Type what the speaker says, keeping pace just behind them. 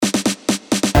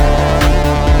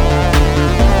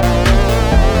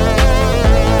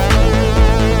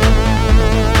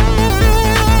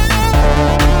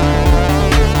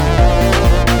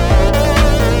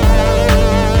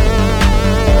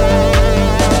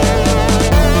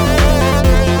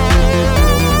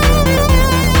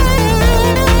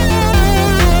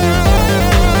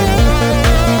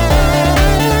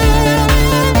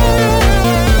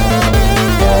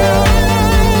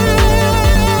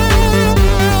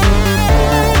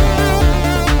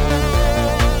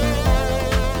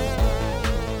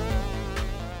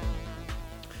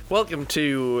welcome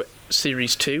to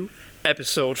Series 2,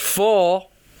 Episode 4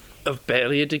 of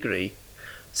Barely a Degree.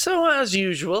 So, as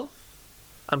usual,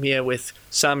 I'm here with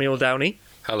Samuel Downey.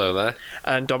 Hello there.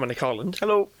 And Dominic Holland.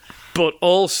 Hello. But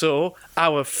also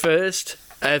our first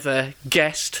ever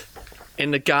guest in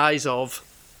the guise of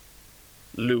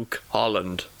Luke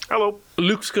Holland. Hello.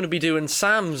 Luke's going to be doing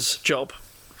Sam's job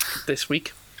this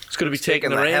week. He's going to be taking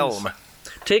the reins. helm.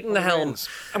 Taking the helm.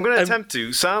 I'm going to attempt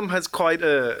to. Sam has quite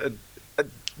a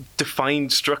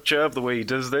defined structure of the way he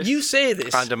does this. You say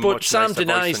this, and a but much Sam nicer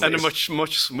denies voice than this. and a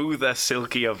much smoother,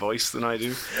 silkier voice than I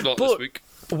do. Not But this week.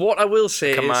 what I will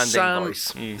say is Commanding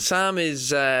voice. Sam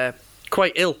is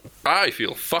quite ill. I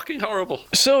feel fucking horrible.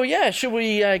 So yeah, shall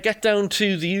we get down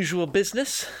to the usual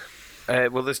business?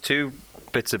 Well, there's two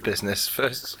bits of business.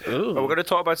 First, Ooh. we're going to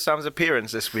talk about Sam's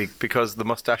appearance this week because the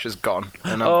mustache is gone,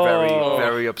 and I'm Oh.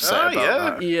 very upset Oh,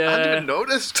 about that. Yeah. I hadn't even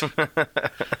noticed.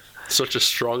 Such a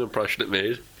strong impression it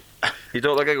made. You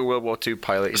don't look like a World War II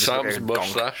pilot. You just look Sam's like a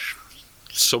gonk. mustache,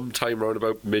 sometime around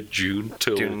about mid-June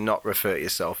till... Do not refer to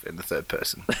yourself in the third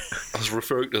person. I was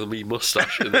referring to me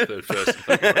mustache in the third person.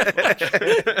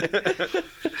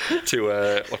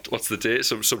 To, what's the date?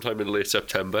 Sometime in late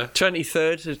September.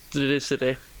 23rd it is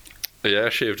today. Yeah,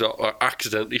 I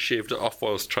accidentally shaved it off while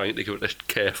I was trying to give it a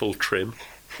careful trim.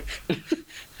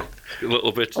 A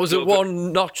little bit. Was it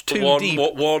one notch too deep?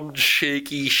 One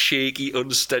shaky,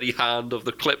 unsteady hand of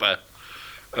the clipper,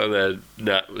 and then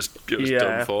it was Yeah.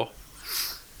 done for.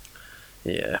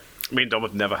 Yeah. Me and Dom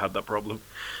have never had that problem.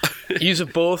 Yous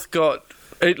have both got...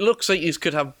 It looks like yous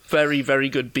could have very, very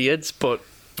good beards, but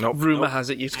rumour has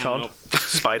it yous can't. Nope.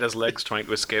 Spider's legs trying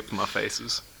to escape from our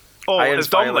faces. Or, Iron as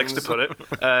Dom filings. likes to put it,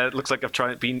 it looks like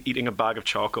I've been eating a bag of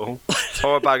charcoal.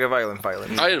 Or a bag of iron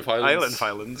filings. Iron filings. Island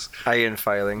filings. Iron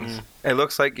filings. It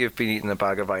looks like you've been eating a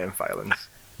bag of iron filings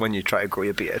when you try to grow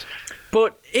your beard.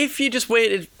 But if you just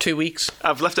waited 2 weeks...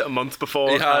 I've left it a month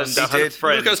before, He has. and I He had a did.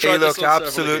 friend. Lucas He tried this looked on several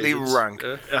absolutely occasions. rank.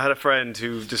 Yeah. I had a friend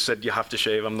who just said, "You have to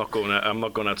shave. I'm not going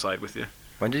outside with you."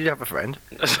 When did you have a friend?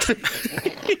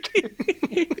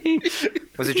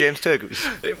 Was it James Turgoose?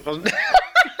 It wasn't.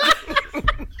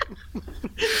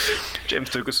 James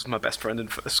Douglas was my best friend in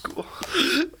first school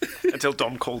until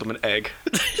Dom called him an egg.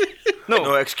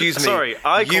 No, excuse me. Sorry,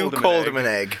 I you called him an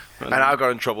an egg, and I got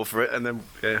in trouble for it. And then,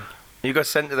 yeah. You got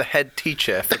sent to the head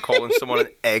teacher for calling someone an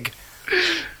egg.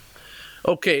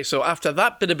 Okay, so after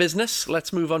that bit of business,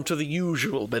 let's move on to the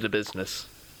usual bit of business.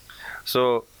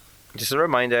 So, just a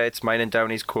reminder, it's mine and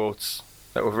Downey's quotes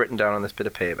that we've written down on this bit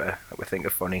of paper that we think are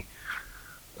funny.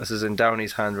 This is in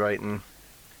Downey's handwriting,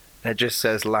 and it just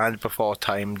says, "Land before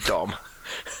time, Dom."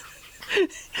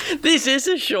 This is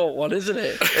a short one, isn't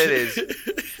it? It is.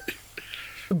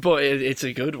 But it's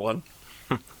a good one.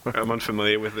 I'm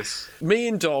unfamiliar with this. Me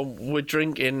and Dom were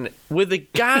drinking with a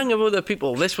gang of other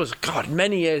people. This was, God,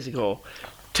 many years ago.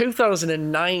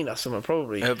 2009 or something,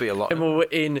 probably. It'll be a lot. And we were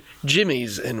in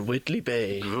Jimmy's in Whitley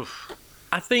Bay.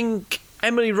 I think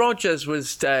Emily Rogers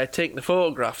was taking the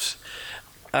photographs,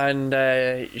 and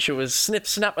she was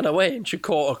snapping away, and she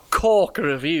caught a corker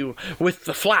of you with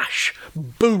the flash.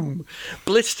 Boom!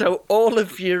 Blitzed out all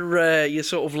of your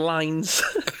sort of lines,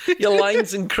 your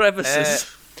lines and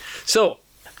crevices. So,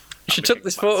 she took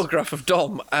this photograph of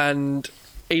Dom, and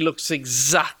he looks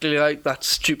exactly like that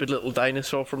stupid little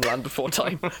dinosaur from Land Before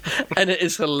Time, and it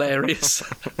is hilarious.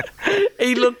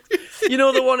 He looked, you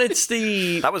know, the one. It's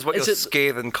the That was what your is it-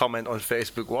 scathing comment on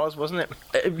Facebook was, wasn't it?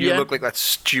 You yeah. look like that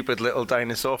stupid little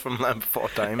dinosaur from Land Before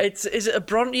Time. Is it a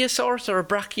Brontosaurus or a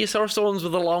Brachiosaurus? The ones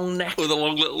with a long neck, With the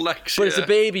long little legs. but it's a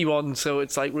baby one, so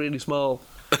it's like really small.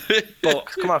 But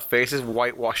Come on, face is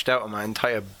whitewashed out, and my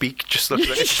entire beak just looks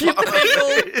like it's your big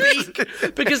old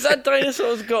beak, because that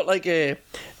dinosaur's got like a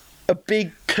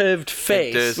big curved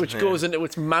face, does, which yeah. goes into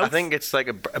its mouth. I think it's like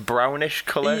a brownish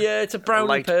colour. Yeah, it's a browny,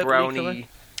 light purpley browny. colour.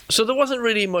 So there wasn't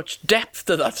really much depth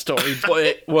to that story, but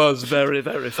it was very,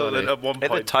 very So funny. then at one At the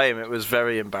point, time, it was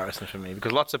very embarrassing for me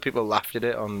because lots of people laughed at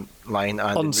it online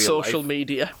and in On real social life.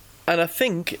 media. And I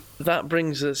think that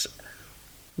brings us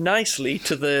nicely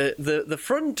to the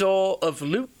front door of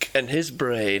Luke and his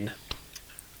brain.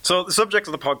 so the subject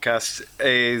of the podcast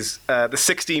is the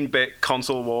 16-bit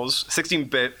console wars.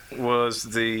 16-bit was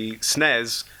the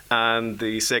SNES and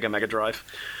the Sega Mega Drive.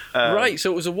 Right,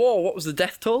 so it was a war. What was the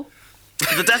death toll?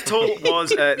 The death toll was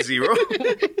 0.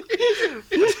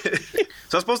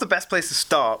 So I suppose the best place to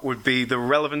start would be the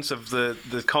relevance of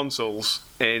the consoles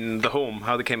in the home,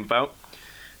 how they came about.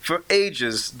 For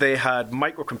ages, they had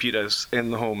microcomputers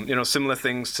in the home. You know, similar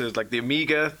things to like the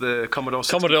Amiga, the Commodore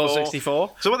 64. Commodore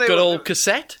 64. So what they Good were, old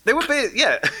cassette. They were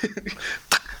yeah.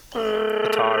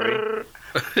 Atari.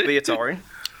 The Atari.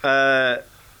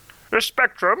 The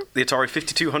Spectrum. The Atari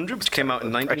 5200, which came out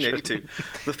in 1982.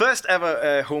 The first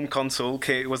ever home console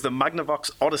was the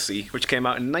Magnavox Odyssey, which came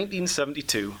out in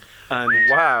 1972. And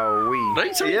Wow,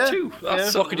 1972.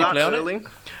 That's What could you play on it?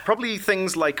 Probably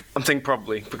things like, I'm saying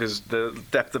probably, because the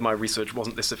depth of my research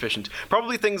wasn't this sufficient.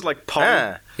 Probably things like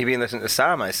Pong. You've been listening to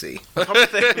Sam, I see.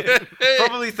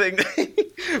 Probably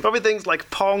things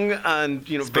like Pong and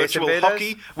Space virtual Invaders?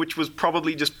 hockey, which was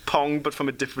probably just Pong but from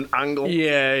a different angle.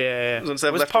 Yeah. Instead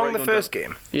of Was left, Pong right, the going first down.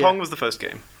 game? Yeah. Pong was the first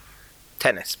game.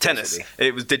 Tennis. Tennis. basically.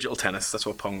 It was digital tennis. That's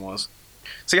what Pong was.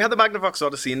 So you had the Magnavox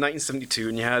Odyssey in 1972,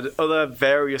 and you had other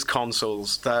various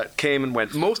consoles that came and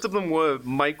went. Most of them were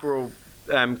micro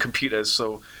computers,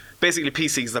 so basically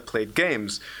PCs that played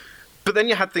games. But then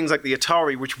you had things like the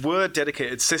Atari, which were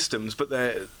dedicated systems, but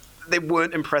they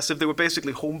weren't impressive. They were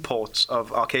basically home ports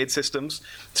of arcade systems.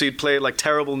 So you'd play like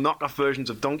terrible knockoff versions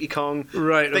of Donkey Kong,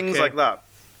 Right, things okay. like that.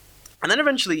 And then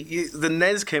eventually the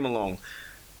NES came along.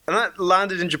 And that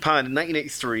landed in Japan in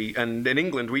 1983, and in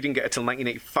England we didn't get it till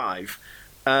 1985.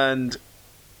 And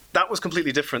that was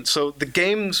completely different. So the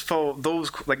games for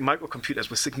those like microcomputers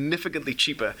were significantly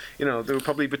cheaper. They were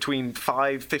probably between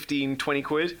 5, 15, 20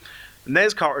 quid.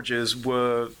 NES cartridges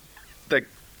were like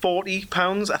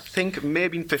 £40, I think,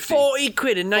 maybe 50. 40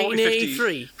 quid in 40,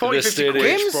 1983. 40, This 50 day and quid.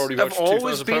 age, Games probably have about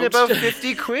always been £2,000. about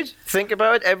 50 quid. Think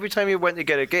about it. Every time you went to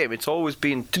get a game, it's always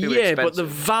been too Yeah, expensive. but the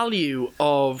value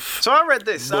of So I read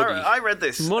this. Money. I read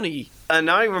this. money.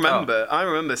 And I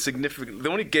remember significantly, the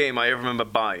only game I ever remember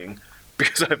buying,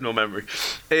 because I have no memory,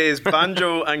 is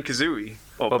Banjo and Kazooie.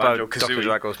 Or What Banjo about Dr. Kazooie.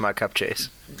 Drago's Madcap Chase?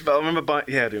 But I remember buying,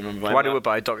 I do remember buying Why that. did we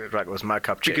buy Dr. Drago's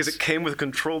Madcap Chase? Because it came with a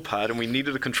control pad, and we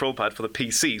needed a control pad for the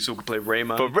PC so we could play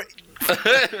Rayman.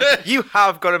 But you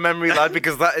have got a memory, lad,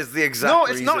 because that is the exact No,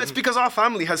 it's not. reason. It's because our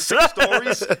family has 6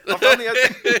 stories. Our family has...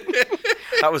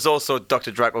 That was also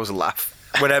Dr. Drago's laugh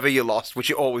whenever you lost, which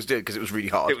you always did because it was really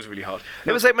hard. It was really hard.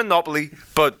 It was like Monopoly,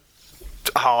 but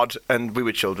hard, and we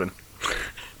were children.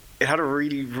 It had a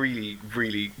really, really,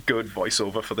 really good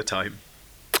voiceover for the time.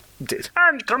 Did.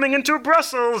 And coming into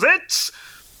Brussels, it's...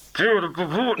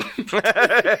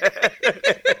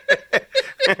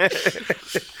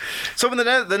 So when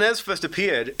the NES first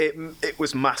appeared, it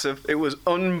was massive. It was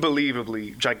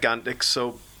unbelievably gigantic.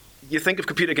 So you think of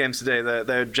computer games today,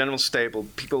 they're a general staple.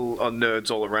 People are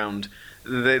nerds all around.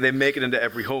 They make it into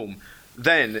every home.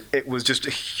 Then it was just a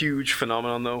huge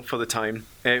phenomenon, though, for the time.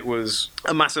 It was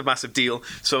a massive, massive deal.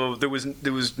 So there was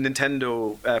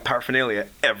Nintendo paraphernalia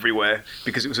everywhere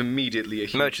because it was immediately a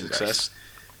huge Merchandise. success.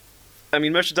 I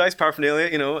mean, merchandise, paraphernalia,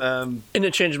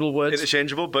 Interchangeable words.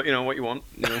 interchangeable, but what you want,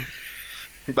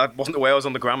 That wasn't the way I was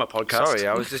on the grammar podcast. Sorry,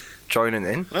 I was just joining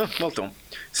in. Oh, well done.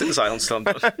 Sit in silence, Tom.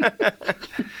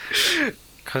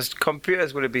 Because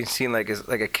computers would have been seen like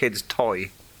a kid's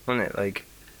toy, wouldn't it? Like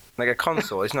a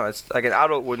console. It's not. It's like an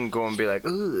adult wouldn't go and be like,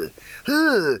 ugh,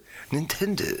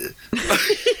 Nintendo.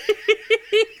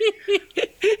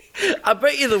 I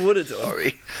bet you there would have done.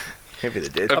 Sorry. Maybe they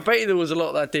did. I bet you there was a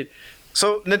lot that did.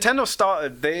 So Nintendo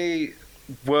started. They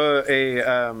were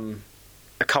a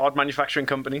card manufacturing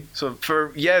company. So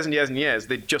for years and years and years,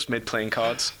 they just made playing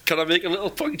cards. Can I make a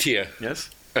little point here? Yes.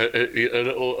 A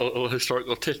little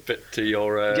historical tidbit to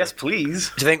your... Yes,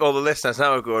 please. Do you think all the listeners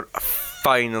now are going,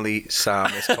 finally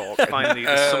Sam is talking? Finally,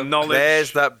 there's some knowledge.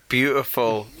 There's that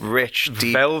beautiful, rich,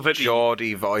 deep, Velvety.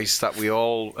 Geordie voice that we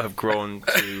all have grown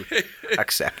to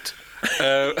accept.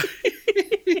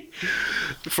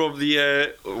 From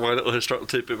the my little historical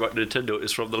tidbit about Nintendo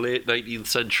is from the late 19th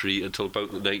century until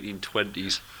about the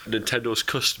 1920s. Nintendo's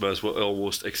customers were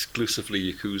almost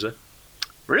exclusively Yakuza,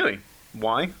 Really?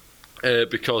 Why?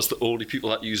 because the only people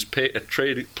that used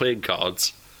playing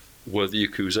cards were the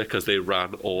Yakuza because they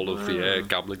ran all of the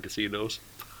gambling casinos.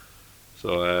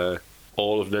 So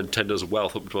all of Nintendo's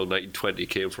wealth up until 1920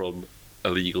 came from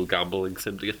illegal gambling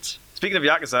syndicates. Speaking of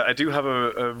Yakuza, I do have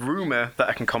a rumor that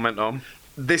I can comment on.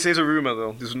 This is a rumor,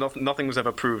 though. Nothing was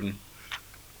ever proven.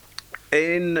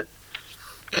 In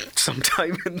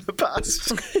sometime in the past,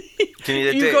 Do you need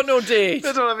a You've date? got no date.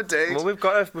 I don't have a date. Well, we've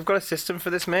got a system for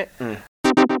this, mate.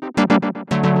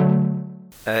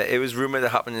 It was rumored that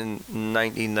happened in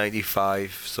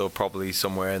 1995, so probably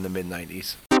somewhere in the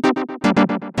mid-90s.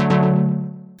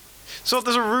 So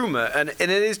there's a rumor, and it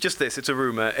is just this. It's a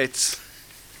rumor.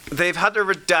 They've had to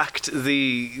redact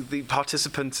the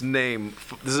participant's name.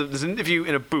 There's an interview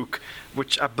in a book,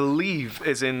 which I believe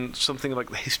is in something like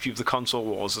the history of the console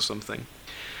wars or something.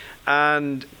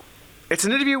 And it's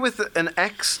an interview with an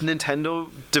ex-Nintendo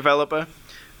developer,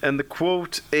 and the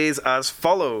quote is as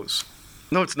follows.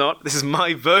 No, it's not. This is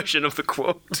my version of the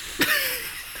quote.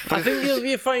 I think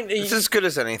you'll find It's as good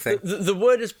as anything. the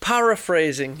word is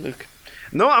paraphrasing, Luke.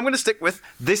 No, I'm going to stick with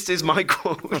this is my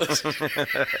quote.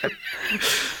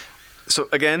 So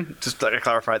again, just to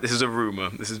clarify, this is a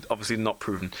rumor. This is obviously not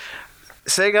proven.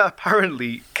 Sega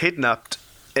apparently kidnapped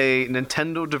a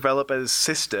Nintendo developer's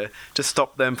sister to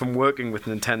stop them from working with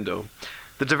Nintendo.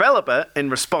 The developer, in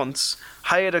response,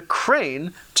 hired a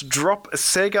crane to drop a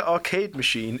Sega arcade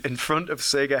machine in front of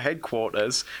Sega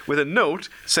headquarters with a note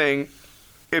saying,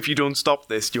 "If you don't stop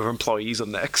this, your employees are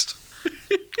next."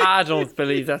 I don't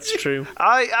believe that's true.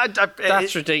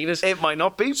 That's ridiculous. It might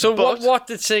not be. So but, what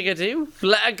did Sega do?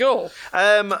 Let her go?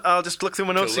 I'll just look through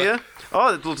my notes here.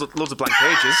 Oh, there's loads of blank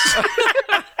pages.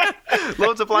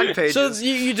 Loads of blank pages. So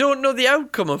you don't know the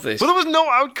outcome of this? Well, there was no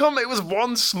outcome. It was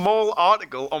one small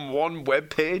article on one web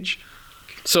page.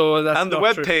 So that's And the not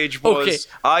web true. page was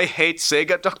Okay.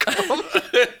 IHateSega.com.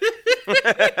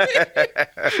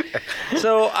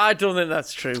 So I don't think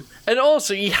that's true. And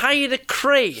also, he hired a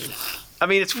crane. I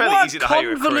mean, it's fairly What easy to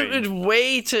hire a convoluted crane.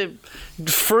 way to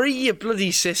free your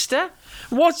bloody sister?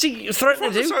 What's he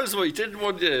threatening to do? Sounds like he didn't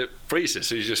want to free his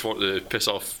sister, he just wanted to piss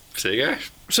off Sega.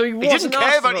 So He didn't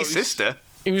care about his sister.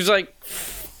 He was like,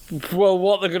 well,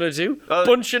 what they're going to do?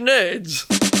 Bunch of nerds.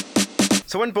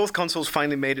 So when both consoles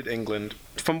finally made it to England,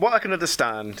 from what I can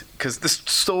understand, because there's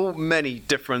so many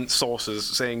different sources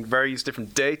saying various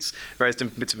different dates, various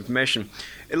different bits of information,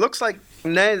 it looks like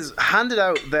NES handed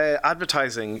out their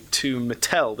advertising to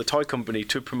Mattel, the toy company,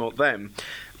 to promote them.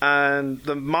 And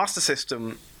the Master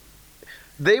System,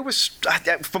 they were,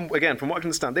 from what I can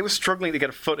understand, they were struggling to get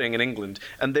a footing in England,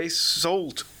 and they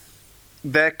sold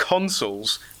their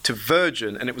consoles to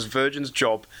Virgin, and it was Virgin's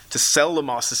job to sell the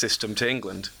Master System to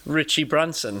England. Richie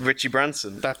Branson. Richie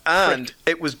Branson. That and prick.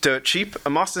 it was dirt cheap.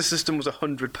 A Master System was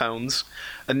 £100.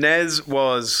 A NES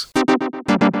was...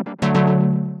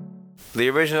 The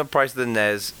original price of the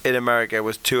NES in America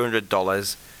was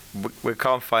 $200. We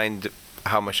can't find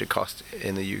how much it cost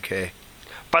in the UK.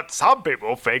 But some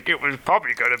people think it was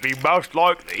probably going to be most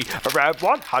likely around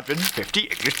 150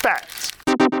 English pounds.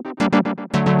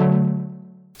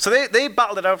 So they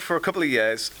battled it out for a couple of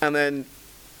years, and then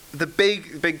the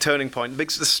big turning point, the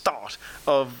start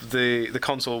of the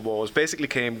console wars basically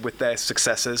came with their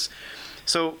successors.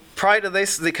 So prior to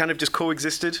this, they kind of just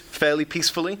coexisted fairly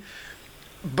peacefully.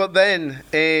 But then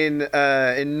in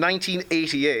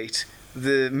 1988,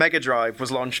 the Mega Drive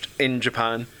was launched in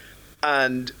Japan,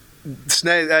 and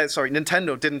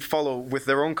Nintendo didn't follow with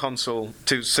their own console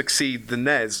to succeed the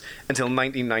NES until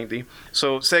 1990.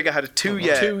 So Sega had a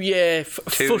two-year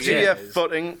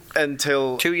footing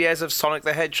until 2 years of Sonic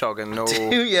the Hedgehog and no...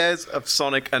 2 years of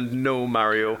Sonic and no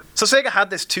Mario. So Sega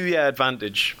had this 2-year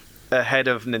advantage ahead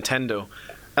of Nintendo.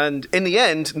 And in the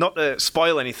end, not to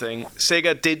spoil anything,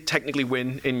 Sega did technically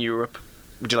win in Europe.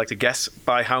 Would you like to guess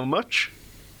by how much?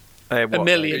 A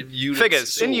million.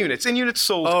 Figures. Sold. In units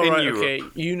sold Oh, in right, Europe. okay.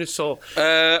 Units sold.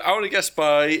 I want to guess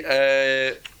by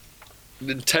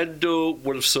Nintendo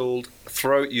would have sold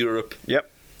throughout Europe. Yep.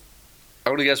 I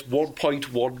want to guess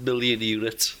 1.1 million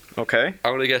units. Okay. I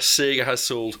want to guess Sega has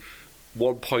sold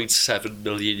 1.7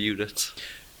 million units.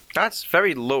 That's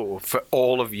very low for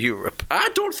all of Europe. I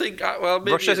don't think. Well,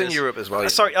 maybe Russia's it in is. Europe as well.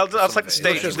 Sorry, I'll just like to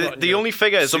state Russia's not in the Europe. only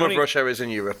figures. Some the of only, Russia is in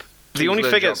Europe. the only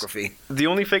Learn figures. geography. The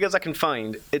only figures I can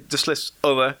find, it just lists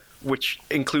other, which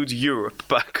includes Europe,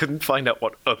 but I couldn't find out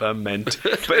what other meant.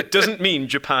 But it doesn't mean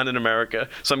Japan and America,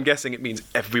 so I'm guessing it means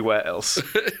everywhere else.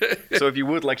 So if you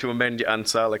would like to amend your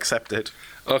answer, I'll accept it.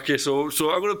 Okay, so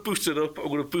I'm going to boost it up. I'm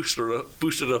going to boost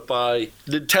it up by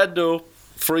Nintendo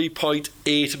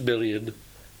 3.8 million,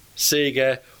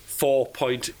 Sega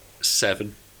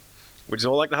 4.7. Would you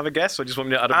all like to have a guess, or just want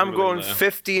me to add a I'm ruling going there?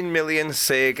 15 million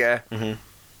Sega,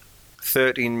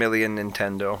 13 million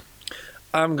Nintendo.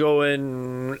 I'm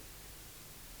going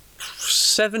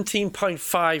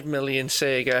 17.5 million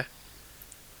Sega,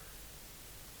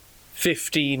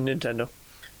 15 Nintendo.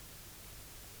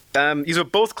 These are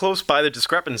both close by the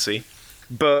discrepancy,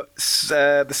 but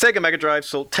the Sega Mega Drive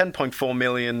sold 10.4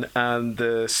 million, and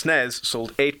the SNES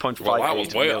sold 8.58 Well, that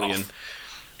was way million. off.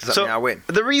 Does that mean I win?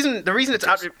 The reason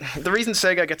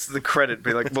Sega gets the credit,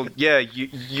 be like, well, yeah,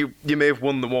 you may have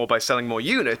won the war by selling more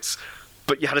units,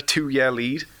 but you had a 2-year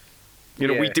lead. You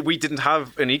know, Yeah. we didn't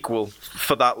have an equal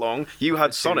for that long. You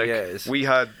had Sonic, years. we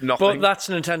had nothing. But that's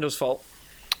Nintendo's fault.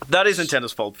 That is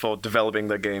Nintendo's fault for developing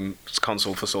their game's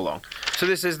console for so long. So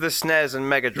this is the SNES and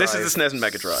Mega Drive. This is the SNES and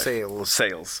Mega Drive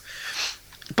Sales.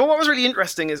 But what was really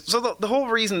interesting is, so the whole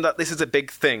reason that this is a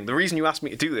big thing, the reason you asked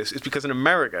me to do this is because in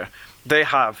America, they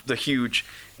had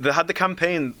the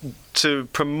campaign to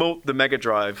promote the Mega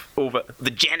Drive over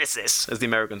the Genesis, as the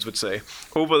Americans would say,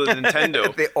 over the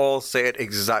Nintendo. They all say it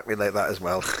exactly like that as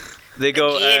well. They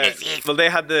go, well, they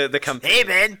had the campaign. Hey,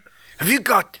 Ben. Have you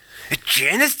got a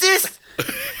Genesis?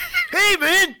 Hey,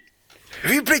 man!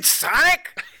 Have you played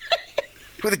Sonic?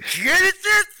 With a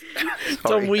Genesis?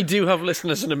 Tom, we do have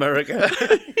listeners in America.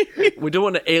 We don't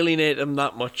want to alienate them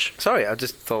that much. Sorry, I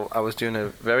just thought I was doing a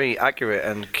very accurate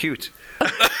and cute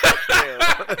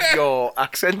your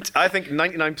accent. I think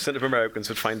 99% of Americans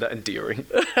would find that endearing.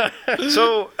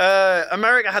 So,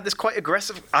 America had this quite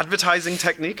aggressive advertising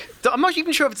technique. I'm not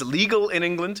even sure if it's legal in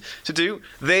England to do.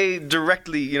 They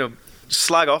directly,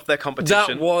 slag off their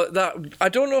competition. I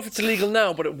don't know if it's illegal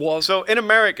now, but it was. So in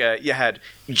America, you had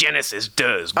Genesis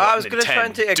does. I was going to try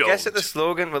and take a Nintendo guess at the don't.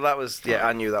 slogan, but that was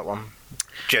I knew that one.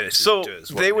 Genesis So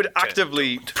does what they would Nintendo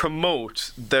actively don't.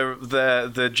 promote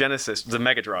the Genesis, the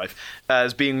Mega Drive,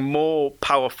 as being more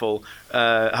powerful,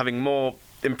 having more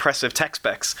impressive tech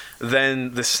specs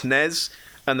than the SNES.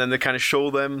 And then they kind of show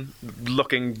them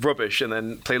looking rubbish and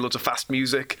then play loads of fast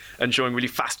music and showing really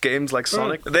fast games like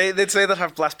Sonic. They'd say that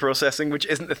have blast processing, which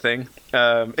isn't a thing.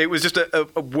 It was just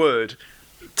a word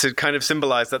to kind of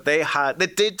symbolize that they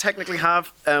did technically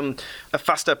have a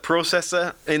faster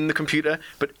processor in the computer,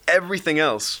 but everything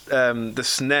else, the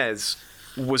SNES,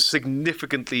 was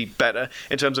significantly better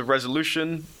in terms of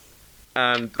resolution.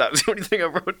 And that was the only thing I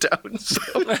wrote down. So.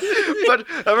 But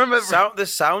I remember The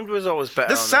sound was always better.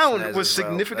 the on sound the SNES was as well.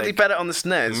 significantly Like, better on the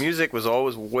SNES. The music was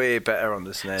always way better on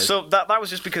the SNES. So that was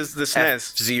just because the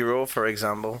SNES. F-Zero, for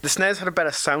example. The SNES had a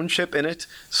better sound chip in it,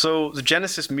 so the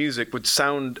Genesis music would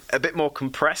sound a bit more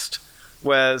compressed,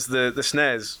 whereas the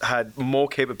SNES had more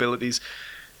capabilities.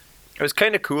 It was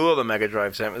kind of cool on the Mega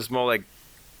Drive. It was more like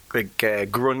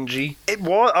grungy. It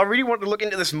was. I really wanted to look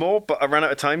into this more, but I ran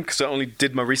out of time because I only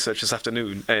did my research this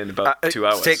afternoon in about 2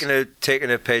 hours. Taking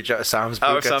a page out of Sam's book.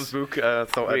 Out of That's- Sam's book,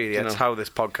 thought Really, I'd, that's how this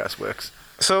podcast works.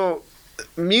 So,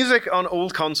 music on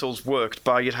old consoles worked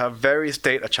by you'd have various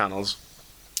data channels,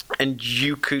 and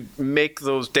you could make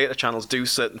those data channels do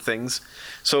certain things.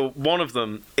 So, one of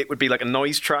them, it would be like a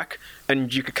noise track,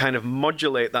 and you could kind of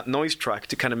modulate that noise track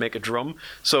to kind of make a drum.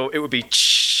 So, it would be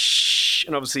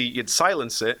and obviously you'd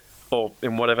silence it, or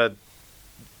in whatever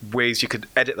ways you could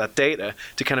edit that data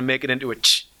to kind of make it into a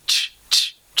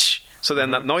so then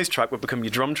that noise track would become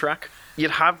your drum track. You'd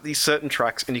have these certain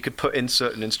tracks and you could put in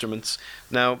certain instruments.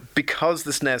 Now, because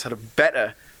the SNES had a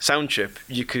better sound chip,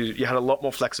 you had a lot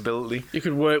more flexibility. You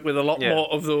could work with a lot Yeah. more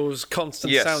of those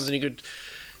constant Yes. sounds, and you could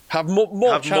have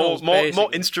more Have channels, more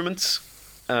basically. instruments.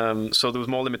 So there was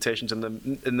more limitations in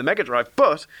the Mega Drive.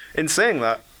 But in saying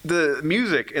that, the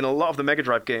music in a lot of the Mega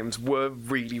Drive games were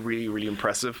really, really, really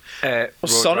impressive. Well, Road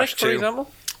Sonic, Rash for 2.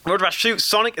 example. Road Rash 2,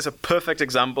 Sonic is a perfect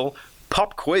example.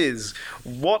 Pop quiz.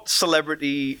 What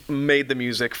celebrity made the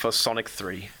music for Sonic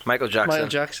 3? Michael Jackson. Michael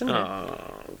Jackson. yeah.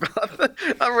 Oh,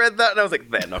 I read that and I was like,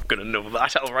 they're not going to know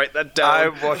that. I'll write that I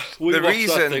down. watched We the watched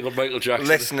that reason, thing on Michael Jackson.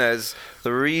 listeners,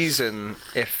 the reason,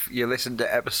 if you listen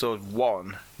to episode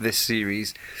 1, this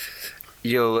series,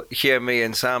 you'll hear me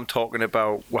and Sam talking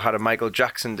about we had a Michael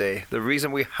Jackson day. The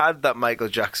reason we had that Michael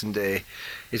Jackson day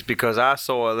is because I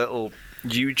saw a little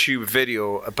YouTube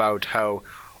video about how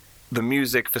the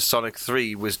music for Sonic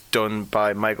 3 was done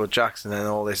by Michael Jackson and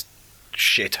all this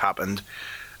shit happened.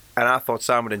 And I thought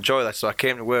Sam would enjoy that, so I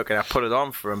came to work and I put it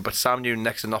on for him. But Sam knew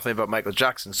next to nothing about Michael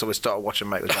Jackson, so we started watching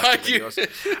Michael Jackson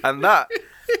videos. And that,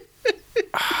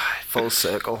 full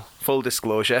circle, full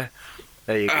disclosure.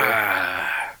 There you go. That's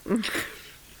what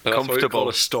we comfortable. call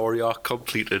a story arc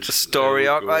completed. Story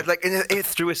There arc, we go. like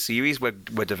through a series we're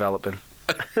developing.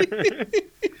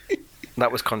 That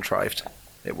was contrived.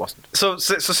 It wasn't. So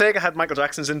Sega had Michael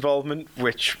Jackson's involvement,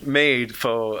 which made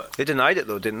for... They denied it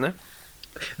though, didn't they?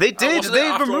 They did. Wasn't it They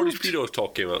after all these removed... pedos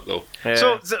talk came out though.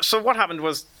 Yeah. So what happened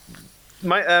was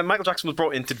Michael Jackson was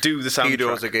brought in to do the soundtrack.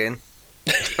 pedos again.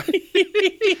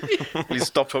 Please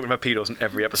stop talking about pedos in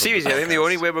every episode. Seriously, I think the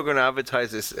only way we're going to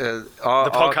advertise this, our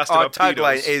podcast our about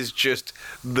tagline pedos. is just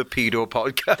the pedo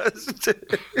podcast.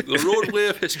 The roadway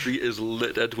of history is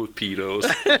littered with pedos.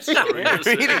 Sorry, It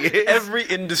really is. Every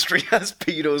industry has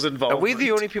pedos involved. Are we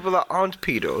the only people that aren't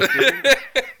pedos?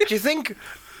 Do you think?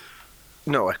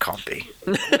 No, it can't be.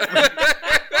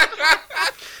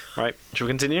 Right, should we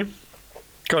continue?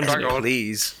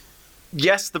 Please.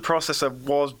 Yes, the processor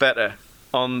was better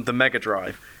on the Mega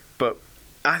Drive, but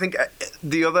I think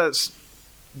the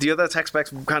other tech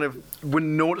specs kind of were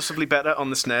noticeably better on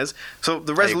the SNES. So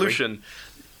the resolution,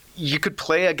 you could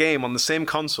play a game on the same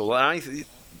console, and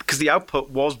because the output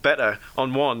was better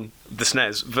on the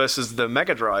SNES versus the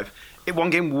Mega Drive.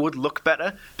 One game would look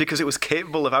better because it was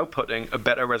capable of outputting a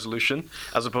better resolution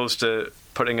as opposed to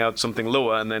putting out something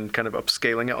lower and then kind of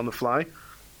upscaling it on the fly.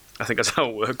 I think that's how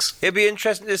it works. It'd be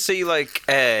interesting to see like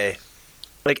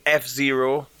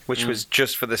F-Zero which was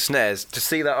just for the SNES, to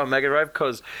see that on Mega Drive,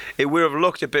 because it would have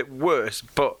looked a bit worse,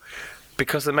 but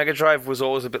because the Mega Drive was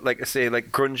always a bit like, I say,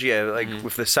 like grungier, like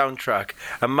with the soundtrack.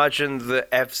 Imagine the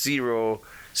F-Zero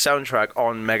soundtrack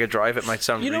on Mega Drive. It might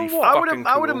sound You know really what? fucking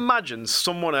cool. I would imagine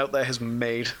someone out there has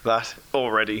made that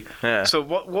already. Yeah. So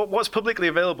what's publicly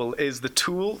available is the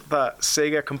tool that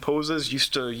Sega composers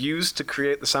used to use to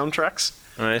create the soundtracks.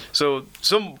 Right. So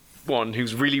someone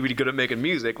who's really, really good at making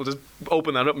music will just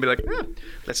open that up and be like,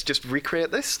 let's just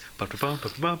recreate this.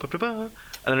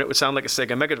 And then it would sound like a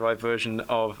Sega Mega Drive version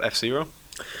of F-Zero.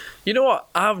 You know what?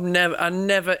 I've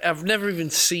never even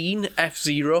seen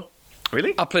F-Zero.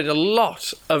 Really? I played a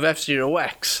lot of F-Zero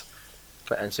X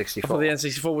For N64. for the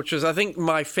N64, which was, I think,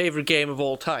 my favourite game of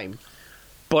all time.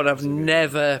 But I've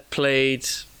never played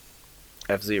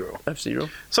F-Zero. F-Zero.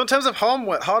 So in terms of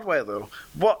hardware, though,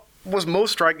 what was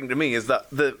most striking to me is that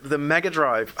the Mega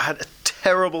Drive had a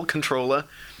terrible controller.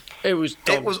 It was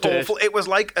It was awful. It was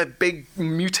like a big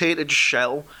mutated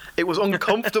shell. It was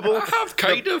uncomfortable. I have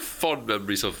kind of fond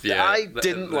memories of I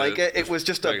didn't like it. It was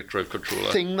just Mega a Drive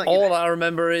controller. thing that All I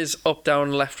remember is up,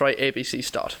 down, left, right, ABC,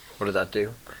 start. What did that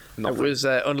do? It was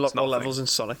unlock more nothing. levels in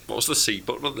Sonic. What was the C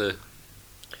button on the?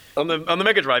 on the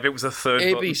Mega Drive. It was the third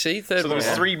ABC, button. third So there was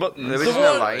button. 3 buttons. There was The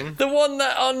no one, line. the one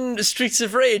that on Streets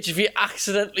of Rage, if you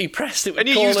accidentally pressed it, would And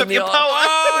you call used in up the your art- power.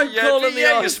 Oh, Call in the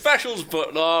your art- specials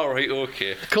button. All right,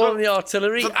 okay. Call in the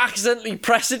artillery, accidentally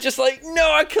press it, just like, no,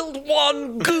 I killed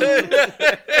one goon.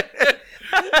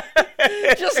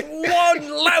 Just one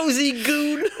lousy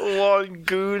goon One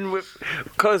goon with...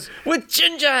 Because... with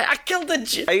ginger. I killed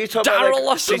the Are you talking Daryl about or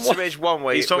like Streets of someone. Rage 1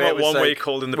 where He's talking where about it was one where like, he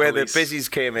called in the where police. the busies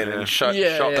came in and shot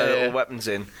Yeah, their yeah. little weapons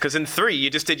in. Because in 3, you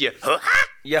just did your...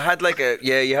 You had like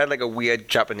a weird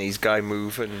Japanese guy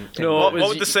move and No, What it was-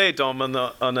 would they say, Dom,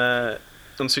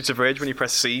 on Streets of Rage when you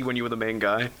press C when you were the main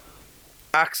guy?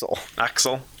 Axel.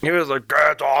 Axel. He was like,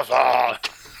 "Get us out!"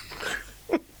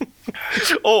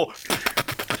 Oh,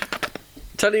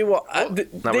 Tell you what,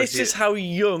 That this was is how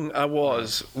young I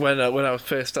was when I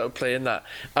first started playing that.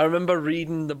 I remember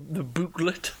reading the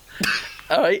booklet,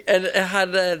 alright, and it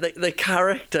had the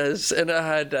characters, and it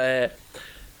had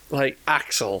like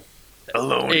Axel,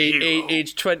 alone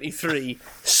age 23,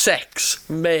 sex,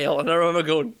 male, and I remember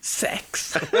going,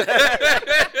 sex.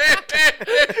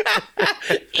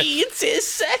 It says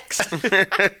sex.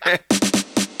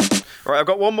 Right, I've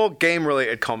got one more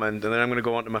game-related comment, and then I'm going to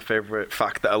go on to my favourite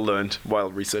fact that I learned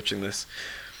while researching this.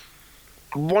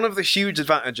 One of the huge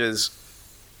advantages,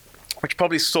 which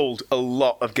probably sold a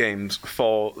lot of games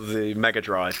for the Mega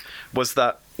Drive, was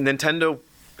that Nintendo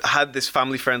had this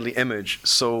family-friendly image.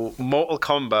 So Mortal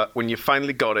Kombat, when you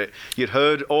finally got it, you'd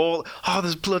heard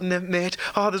there's blood in it, mate.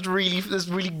 Oh, there's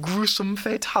really gruesome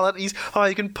fatalities. Oh,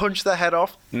 you can punch their head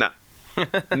off. Nah.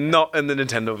 Not in the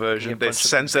Nintendo version. They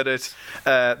censored it.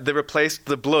 They replaced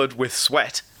the blood with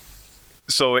sweat,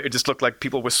 so it just looked like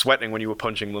people were sweating when you were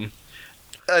punching them.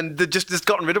 And they just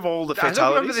gotten rid of all the I fatalities.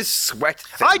 don't remember this sweat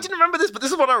thing. I didn't remember this, but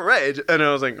this is what I read, and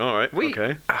I was like, all right, We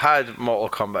okay. had Mortal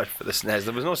Kombat for the SNES.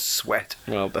 There was no sweat.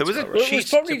 Well, there was a about right. Well, it cheat was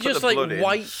probably to put just the like blood in.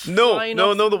 white. No, flying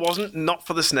off. there wasn't. Not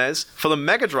for the SNES. For the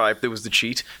Mega Drive, there was the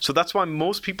cheat. So that's why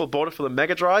most people bought it for the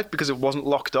Mega Drive, because it wasn't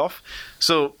locked off.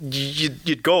 So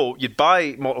you'd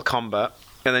buy Mortal Kombat,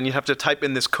 and then you'd have to type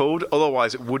in this code,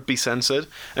 otherwise it would be censored,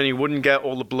 and you wouldn't get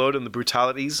all the blood and the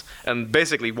brutalities, and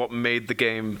basically what made the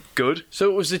game good.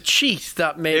 So it was a cheat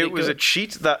that made it. It was a good.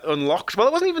 cheat that unlocked. Well,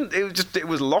 it wasn't even. It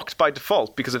was locked by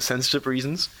default because of sensitive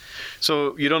reasons.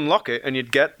 So you'd unlock it, and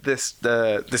you'd get this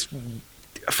for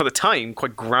the time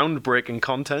quite groundbreaking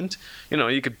content. You know,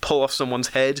 you could pull off someone's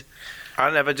head. I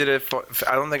never did it.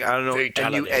 I don't know. I knew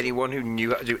Fatality. anyone who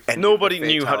knew how to do any Nobody of the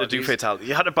knew how to do fatality.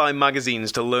 You had to buy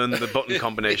magazines to learn the button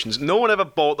combinations. No one ever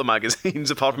bought the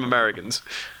magazines apart from Americans.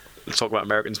 Let's talk about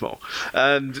Americans more.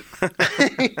 And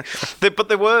but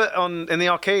they were in the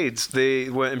arcades. They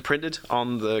were imprinted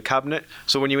on the cabinet.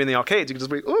 So when you were in the arcades, you could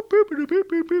just be boop, boop, boop, boop,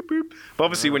 boop, boop, boop. But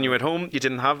obviously, when you were at home, you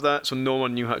didn't have that, so no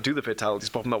one knew how to do the fatalities.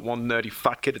 Apart from that one nerdy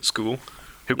fat kid at school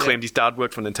who claimed his dad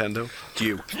worked for Nintendo.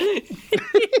 You.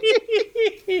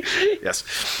 Yes.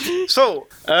 So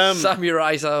Sam, your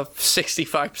eyes are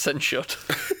 65% shut.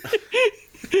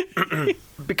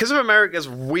 because of America's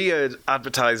weird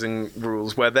advertising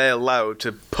rules where they're allowed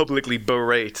to publicly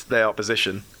berate their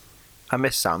opposition. I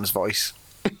miss Sam's voice.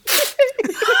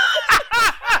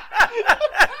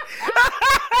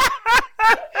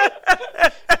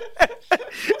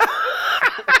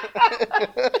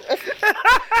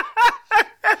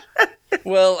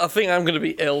 Well, I think I'm going to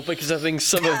be ill because I think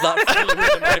some of that flew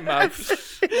into my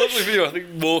mouth. Luckily for you, I think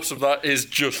most of that is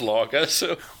just lager.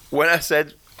 So When I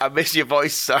said I miss your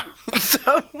voice, Sam,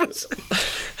 Sam was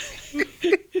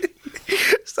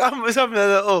Sam was having a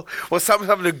little. Well, Sam was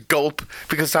having a gulp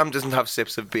because Sam doesn't have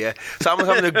sips of beer. Sam was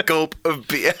having a gulp of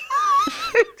beer.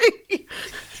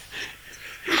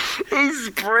 He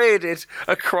sprayed it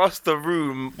across the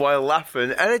room while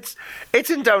laughing, and it's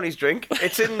in Downey's drink.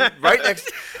 It's in right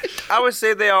next. I would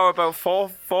say they are about 4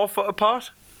 foot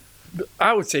apart.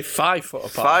 I would say 5 foot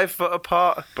apart. 5 foot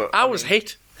apart. But I was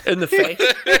hit in the face.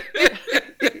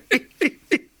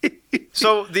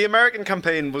 So the American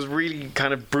campaign was really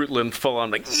kind of brutal and full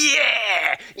on, like,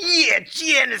 yeah,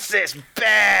 Genesis,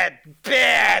 bad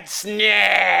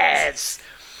SNES.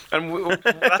 And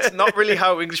that's not really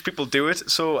how English people do it.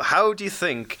 So how do you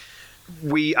think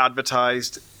we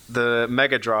advertised the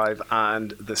Mega Drive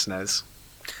and the SNES?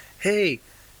 Hey.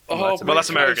 Oh, Well, that's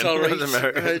American. All right. That's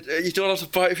American. You don't have to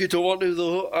buy it if you don't want to,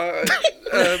 though.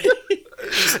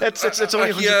 It's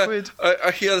only 100 quid.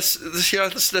 I hear the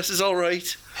SNES is all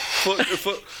right, but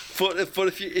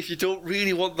if you don't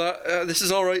really want that, this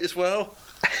is all right as well.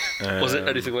 Was it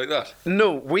anything like that?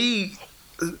 No,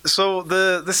 So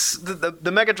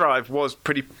the Mega Drive was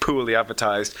pretty poorly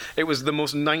advertised. It was the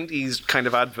most 90s kind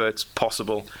of adverts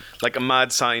possible, like a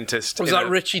mad scientist. Was in that a-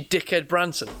 Richie Dickhead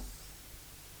Branson?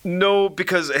 No,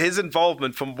 because his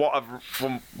involvement, from what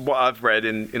I've read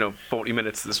in 40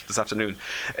 minutes this afternoon,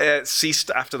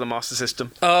 ceased after the Master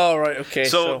System. Oh, right, okay.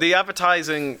 So the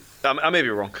advertising, I may be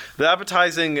wrong. The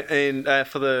advertising in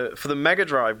for the Mega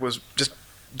Drive was just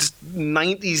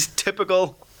 90s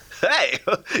typical. Hey,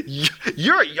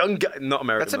 you're a young guy. Not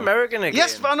American. That's though. American again.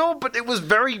 Yes, I know, but it was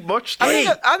very much. I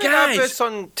Like, think guys. adverts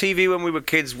on TV when we were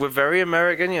kids were very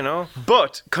American, you know.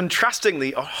 but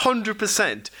contrastingly,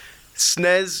 100%,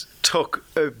 SNES took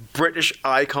a British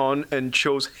icon and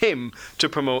chose him to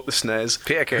promote the SNES.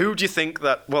 Peter Kay. Who do you think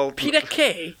that? Well, Peter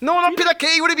Kay? No, not Peter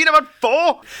Kay. He would have been about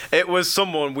 4. It was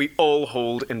someone we all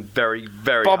hold in very,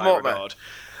 very Bob high Mortimer. regard.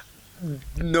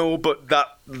 No, but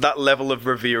that level of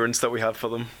reverence that we have for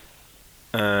them.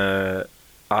 I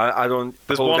don't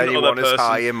There's hold one anyone other as person.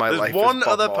 high in my life. There's as one Bob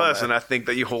other Mortimer. person I think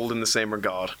that you hold in the same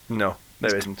regard. No,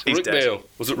 there isn't. He's Rick dead. Mail.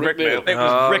 Was it Rick Mail? It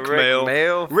was Rick Rick Mail.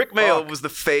 Mail. Rick Mail Fuck. was the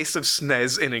face of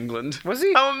SNES in England. Was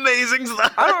he? How amazing is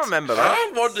that? I don't remember that.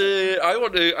 I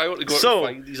want to go So,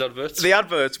 and find these adverts. The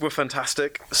adverts were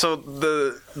fantastic. So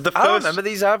the first. I don't remember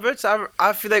these adverts.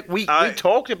 I feel like we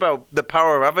talked about the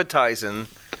power of advertising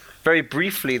very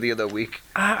briefly the other week.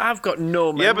 I've got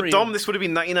no memory. Yeah, but Dom, this would have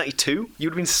been 1992. You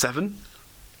would have been 7.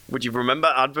 Would you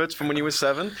remember adverts from when you were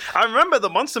 7? I remember the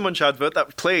Monster Munch advert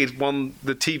that played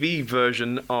the TV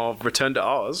version of Return to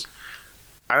Oz.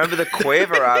 I remember the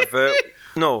Quaver advert.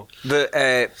 No,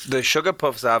 the Sugar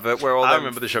Puffs advert where all I the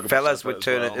remember the Sugar Puffs fellas advert would as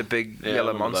turn well. into big Yeah, I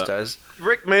yellow remember that. monsters.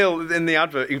 Rick Mail in the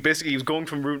advert, he was going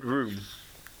from room to room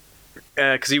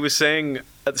because he was saying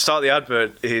at the start of the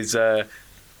advert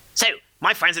so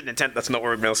my friends at Nintendo. That's not what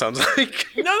Rick Mail sounds like.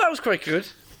 No, that was quite good.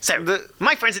 So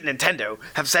my friends at Nintendo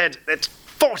have said that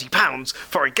 £40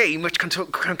 for a game which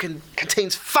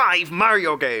contains 5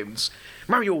 Mario games.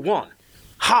 Mario 1,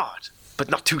 hard,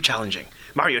 but not too challenging.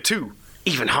 Mario 2,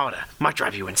 even harder, might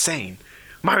drive you insane.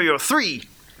 Mario 3,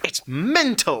 it's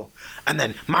mental. And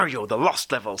then Mario the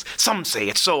Lost Levels. Some say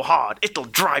it's so hard, it'll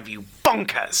drive you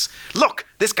bonkers. Look,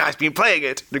 this guy's been playing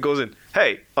it. And it goes in,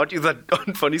 hey, aren't you that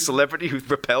unfunny celebrity who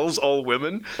repels all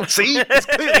women? See? It's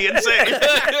clearly insane.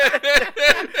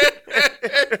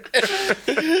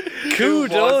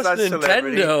 Kudos, that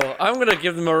celebrity? Nintendo. I'm going to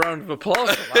give them a round of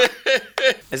applause for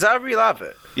that. Is that a real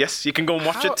advert? Yes, you can go and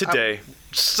watch it today.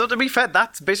 So to be fair,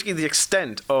 that's basically the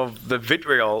extent of the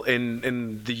vitriol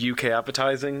in the UK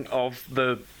advertising of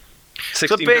the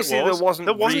 16-bit basically wars.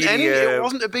 there wasn't any. really, It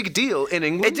wasn't a big deal in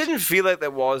England. It didn't feel like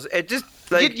there was. It just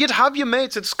like You'd have your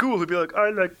mates at school who'd be like, "I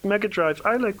like Mega Drive.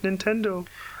 I like Nintendo."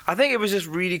 I think it was just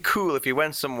really cool if you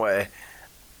went somewhere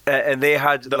and they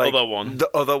had The like, other one. The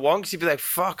other one, because you'd be like,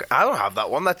 "Fuck, I don't have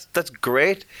that one. That's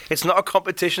great. It's not a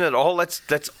competition at all. Let's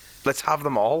have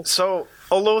them all." So,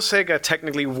 although Sega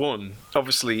technically won,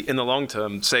 obviously in the long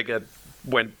term, Sega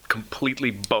went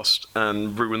completely bust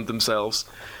and ruined themselves.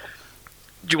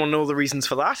 Do you want to know the reasons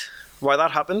for that? Why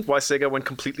that happened? Why Sega went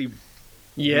completely...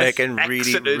 Yes. Making really,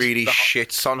 Exited really the-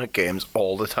 shit Sonic games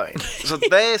all the time. So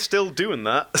they're still doing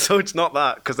that. So it's not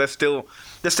that, because they're still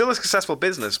a successful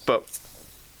business, but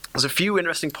there's a few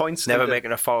interesting points. Never in there.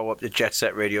 making a follow up to Jet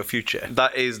Set Radio Future.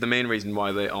 That is the main reason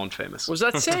why they aren't famous. Was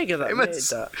that Sega that made Famous.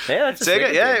 that? Yeah, that's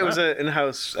Sega, yeah, it was an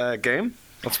in-house game.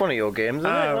 That's one of your games, isn't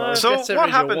Ah, it? well. So Jet Set what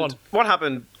Radio happened? 1. What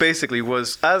happened basically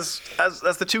was as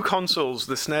the two consoles,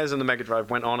 the SNES and the Mega Drive,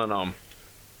 went on and on,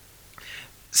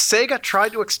 Sega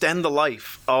tried to extend the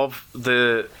life of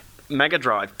the Mega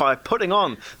Drive by putting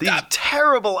on these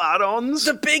terrible add-ons.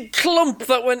 The big clump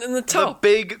that went in the The top.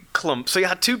 big clump. So you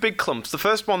had two big clumps. The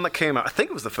first one that came out, I think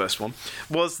it was the first one,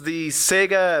 was the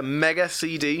Sega Mega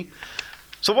CD.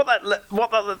 So what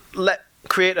that let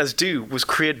creators do was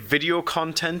create video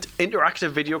content,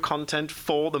 interactive video content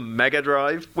for the Mega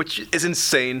Drive, which is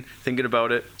insane thinking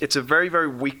about it. It's a very, very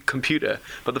weak computer,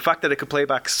 but the fact that it could play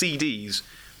back CDs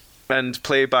and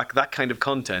play back that kind of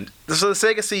content. So the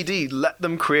Sega CD let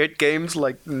them create games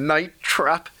like Night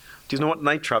Trap. Do you know what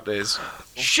Night Trap is?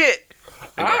 Shit!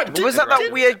 Was that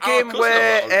weird game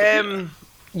where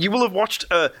You will have watched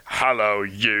a Hello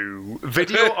You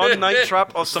video on Night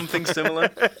Trap or something similar.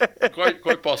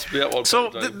 Quite possibly at one So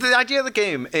point in time. the idea of the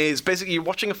game is basically you're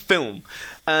watching a film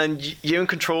and you're in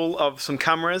control of some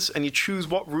cameras and you choose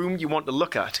what room you want to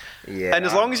look at. Yeah. And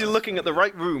as long as you're looking at the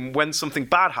right room when something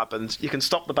bad happens, you can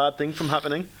stop the bad thing from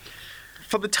happening.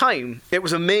 For the time, it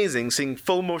was amazing seeing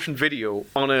full motion video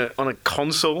on a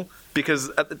console because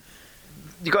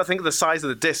you got to think of the size of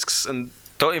the discs and.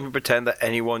 Don't even pretend that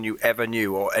anyone you ever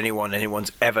knew or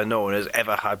anyone's ever known has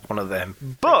ever had one of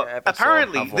them. But Ever saw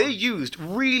apparently have they one. used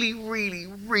really, really,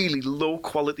 really low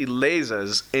quality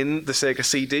lasers in the Sega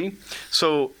CD.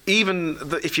 So even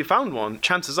if you found one,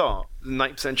 chances are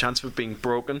 90% chance of it being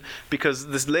broken because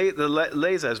the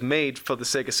lasers made for the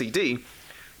Sega CD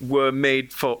were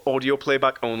made for audio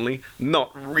playback only,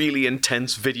 not really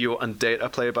intense video and data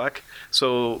playback.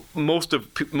 So most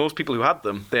people who had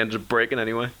them, they ended up breaking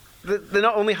anyway. They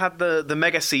not only had the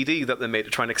Mega CD that they made to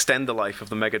try and extend the life of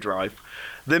the Mega Drive,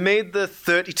 they made the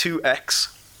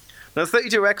 32X. Now, the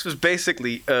 32X was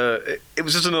basically, it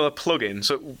was just another plug-in,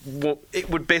 so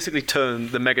it would basically turn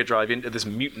the Mega Drive into this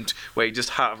mutant where you just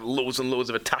have loads and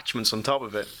loads of attachments on top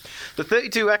of it. The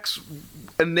 32X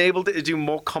enabled it to do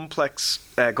more complex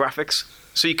graphics,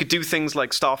 so you could do things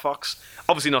like Star Fox.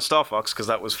 Obviously not Star Fox, because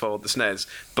that was for the SNES,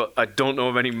 but I don't know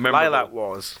of any memorable... Lilac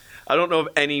Wars. I don't know of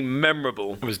any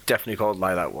memorable... It was definitely called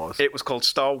Lilac Wars. It was called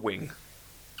Star Wing.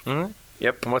 Mm-hmm.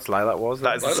 Yep. And what's Lilac Wars?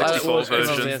 That is the Lilac 64 Wars was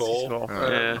on version. the 64.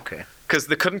 Yeah. Okay. Because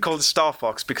they couldn't call it Star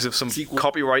Fox because of some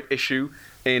copyright issue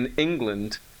in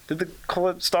England. Did they call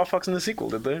it Star Fox in the sequel,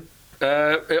 did they?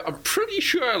 I'm pretty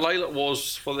sure Lilac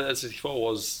Wars for the N64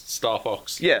 was Star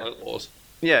Fox. Yeah. Lilac Wars.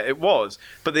 Yeah, it was.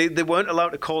 But they weren't allowed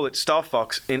to call it Star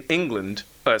Fox in England,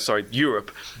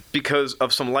 Europe, because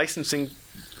of some licensing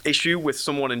issue with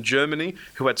someone in Germany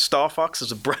who had Star Fox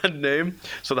as a brand name,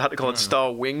 so they had to call it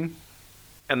Star Wing.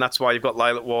 And that's why you've got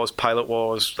Lilac Wars, Pilot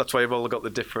Wars. That's why you've all got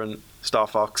the different Star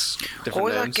Fox, different What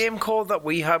was names. that game called that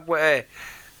we had where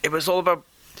it was all about...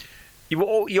 You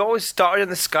always started in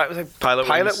the sky. It was like Pilot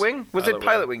Wings. Wing? Was Pilot it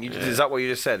Pilot Wing. Wing? Is that what you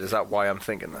just said? Is that why I'm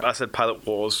thinking that? I said Pilot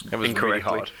Wars It was incorrectly.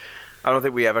 really hard. I don't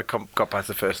think we ever got past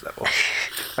the first level.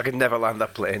 I could never land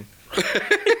that plane.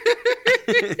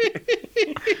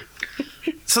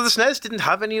 So the SNES didn't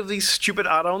have any of these stupid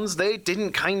add-ons. They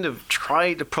didn't kind of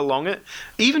try to prolong it.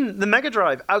 Even the Mega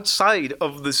Drive, outside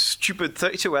of the stupid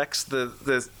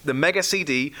 32X, the Mega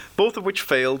CD, both of which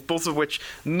failed, both of which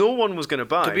no one was going to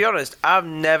buy. To be honest, I've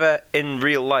never in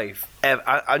real life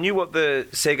I knew what the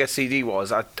Sega CD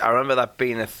was. I remember that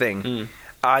being a thing.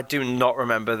 I do not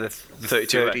remember the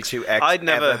 32X. I'd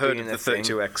never ever heard being of the a thing.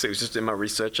 32X. It was just in my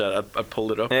research. I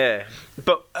pulled it up. Yeah.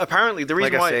 But apparently the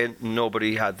reason Like I why... say,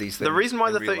 nobody had these things. The reason why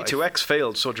in the real life. 32X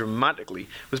failed so dramatically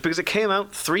was because it came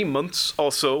out 3 months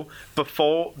or so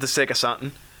before the Sega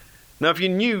Saturn. Now, if you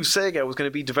knew Sega was going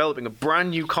to be developing a brand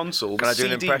new console, Can the I do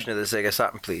an CD impression of the Sega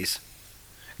Saturn, please?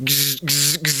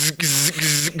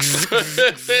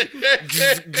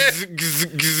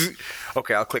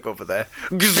 Okay, I'll click over there.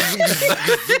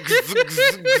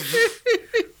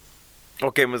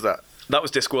 What game was that? That was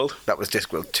Discworld. That was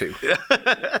Discworld 2.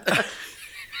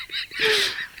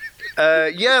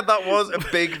 Yeah, that was a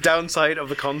big downside of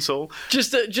the console.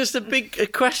 Just a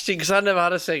big question because I never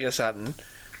had a Sega Saturn.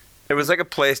 It was like a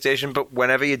PlayStation, but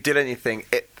whenever you did anything,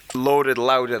 it loaded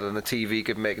louder than the TV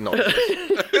could make noise.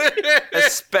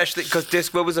 Especially because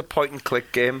Discworld was a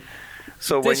point-and-click game.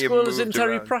 So when you Discworld was in moved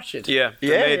Terry around- Pratchett. Yeah, the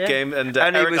Yeah, made yeah. game, and,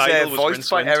 And he Eric was Idle was voiced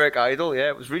by Rincewind. Eric Idle. Yeah,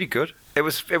 it was really good. It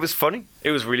was funny.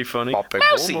 It was really funny. Popping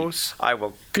Mousy. Hummus. I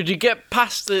will. Could you get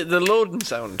past the loading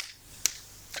sound?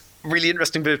 Really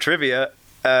interesting bit of trivia.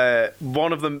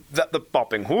 One of them, the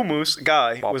Bopping Hummus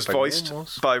guy, was Bopping voiced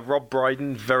Hummus. by Rob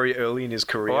Brydon very early in his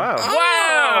career. Wow.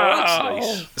 Wow, That's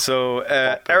nice. So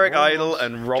Eric Idle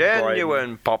and Rob Brydon.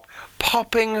 Genuine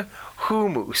popping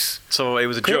hummus. So it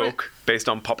was a joke based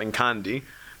on popping candy.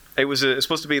 It was it's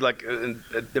supposed to be like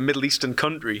a Middle Eastern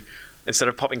country. Instead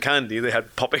of popping candy, they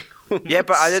had popping hummus. Yeah,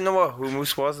 but I didn't know what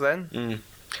hummus was then.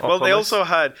 Or Well, they hummus. also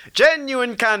had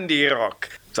genuine candy rock.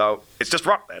 So it's just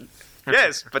rock then.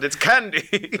 Yes, but it's candy.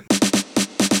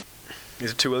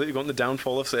 Is it too early to go on the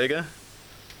downfall of Sega?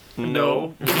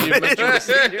 No. You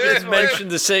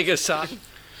mentioned the Sega Saturn.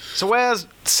 So whereas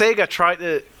Sega tried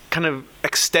to kind of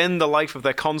extend the life of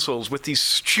their consoles with these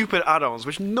stupid add-ons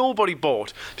which nobody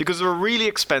bought because they were really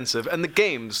expensive, and the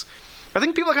games, I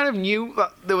think people kind of knew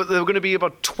that there were going to be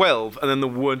about 12 and then they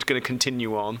weren't going to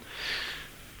continue on.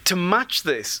 To match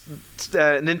this,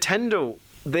 Nintendo,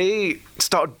 they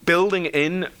started building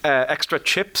in extra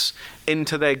chips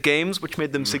into their games, which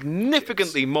made them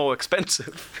significantly more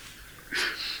expensive.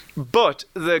 But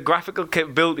the graphical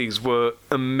capabilities were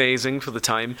amazing for the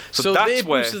time. So that's they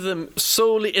where, boosted them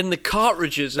solely in the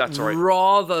cartridges That's right.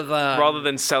 rather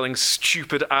than selling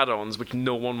stupid add-ons, which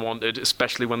no one wanted,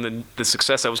 especially when the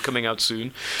successor was coming out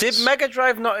soon. Did Mega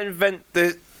Drive not invent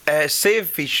the save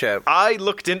feature? I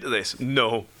looked into this.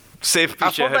 No. Save feature I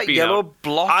thought had that been yellow out.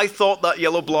 block I thought that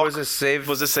yellow block was a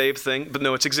save thing, but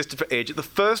no, it's existed for ages. The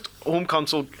first home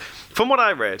console, from what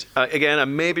I read, again, I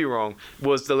may be wrong,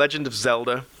 was The Legend of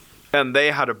Zelda, and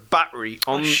they had a battery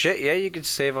on. Oh shit! Yeah, you could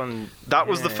save on. That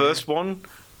was the first one.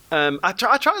 I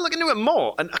tried to look into it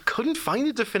more, and I couldn't find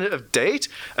a definitive date.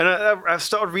 And I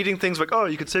started reading things like, oh,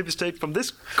 you could save your state from this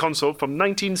console from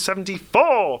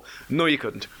 1974. No, you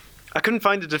couldn't. I couldn't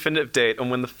find a definitive date on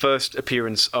when the first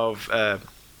appearance of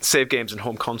save games in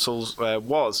home consoles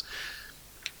was.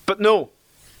 But no,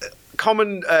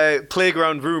 common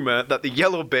playground rumor that the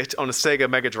yellow bit on a Sega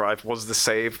Mega Drive was the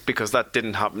save, because that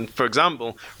didn't happen. For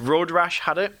example, Road Rash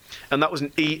had it, and that was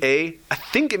an EA. I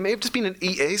think it may have just been an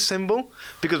EA symbol,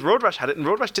 because Road Rash had it, and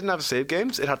Road Rash didn't have save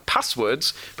games. It had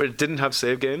passwords, but it didn't have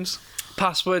save games.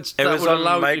 passwords It that was would on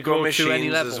allow you to micro go to any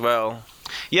machines level. as well.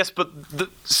 Yes, but the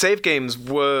save games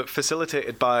were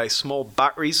facilitated by small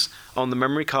batteries on the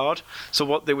memory card. So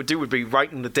what they would do would be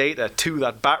writing the data to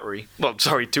that battery. Well,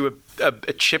 sorry, to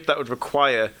a chip that would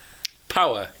require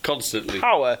Power constantly.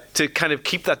 power to kind of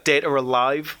keep that data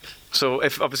alive. So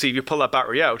if obviously you pull that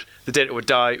battery out, the data would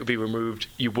die, it would be removed,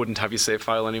 you wouldn't have your save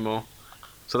file anymore.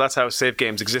 So that's how save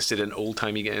games existed in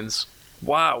old-timey games.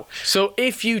 Wow. So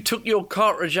if you took your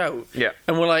cartridge out Yeah.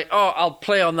 and were like, oh, I'll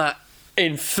play on that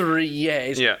in 3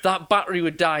 years, Yeah. that battery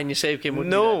would die and your save game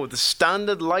wouldn't be No, the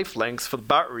standard life length for the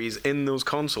batteries in those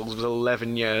consoles was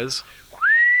 11 years.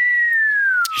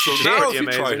 So Shit, now if pretty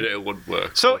you tried amazing. it wouldn't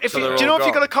work. So if So you, they're do you know all if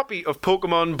you got gone. a copy of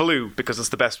Pokemon Blue, because it's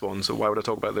the best one, so why would I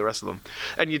talk about the rest of them?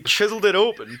 And you chiseled it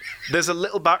open, there's a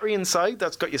little battery inside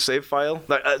that's got your save file.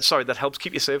 That helps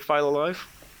keep your save file alive.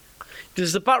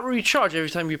 Does the battery charge every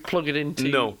time you plug it into?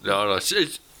 No, No,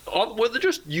 were they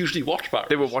just usually watch batteries?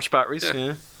 they were watch batteries.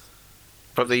 Yeah.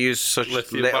 But they used such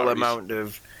Lithium little batteries. amount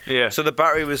of. Yeah. So the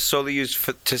battery was solely used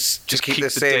to keep keep the the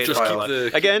save data file. alive.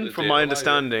 keep Again, the from data my alive,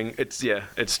 understanding,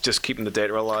 it's just keeping the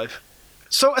data alive.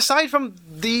 So aside from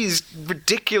these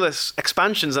ridiculous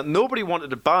expansions that nobody wanted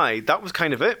to buy, that was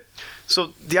kind of it.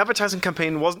 So the advertising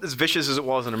campaign wasn't as vicious as it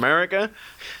was in America.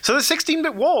 So the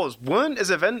 16-bit wars weren't as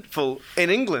eventful in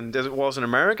England as it was in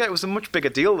America. It was a much bigger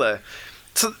deal there.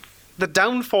 So the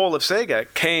downfall of Sega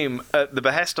came at the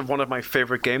behest of one of my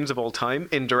favorite games of all time,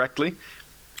 indirectly.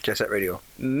 Jet Set Radio.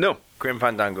 No. Grim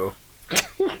Fandango.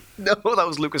 No, that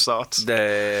was LucasArts.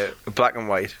 The black and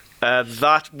white.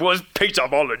 That was Peter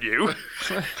Molyneux.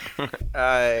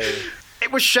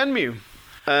 It was Shenmue.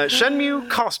 Shenmue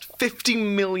cost $50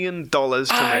 million to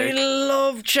I make.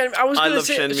 love Shenmue. I was I going to love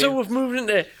say, Shenmue. so we've moved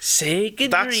into Sega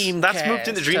Dreamcast. That's moved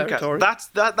into Dreamcast. territory.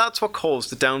 That's what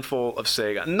caused the downfall of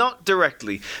Sega. Not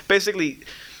directly. Basically,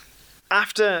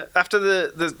 after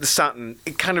the Saturn,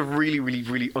 it kind of really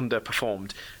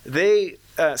underperformed.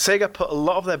 Sega put a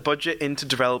lot of their budget into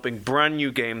developing brand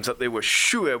new games that they were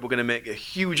sure were going to make a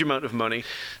huge amount of money.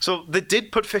 So they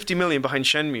did put $50 million behind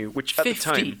Shenmue, which at 50? the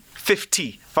time,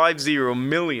 50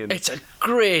 million. It's a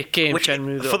great game, Which,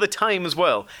 Shenmue, though. for the time as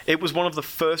well, it was one of the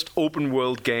first open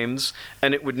world games,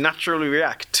 and it would naturally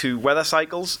react to weather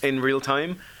cycles in real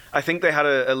time. I think they had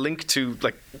a link to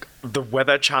like the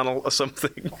Weather Channel or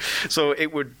something. So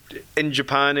it would, in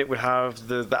Japan, it would have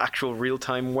the actual real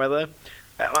time weather.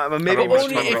 Maybe it was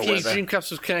Only talking if about your weather.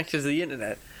 Dreamcast was connected to the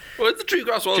internet. Well, the Dreamcast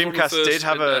was one of the Dreamcast first did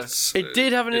have It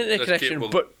did have an internet internet connection, capable.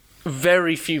 but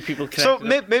very few people So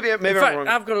connected. maybe In I'm fact, wrong.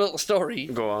 I've got a little story.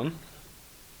 Go on.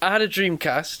 I had a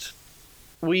Dreamcast.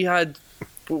 We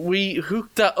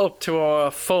hooked that up to our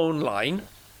phone line,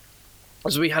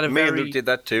 as we had a Me and very Luke did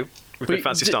that too. With We the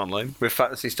Fancy did- Star Online. With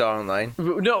Fantasy Star Online.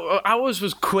 no. Ours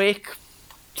was Quake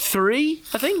 3,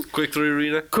 I think. Quick 3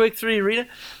 Arena. Quake 3 Arena,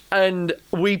 and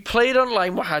we played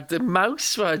online. We had the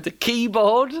mouse, we had the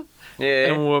keyboard, Yeah.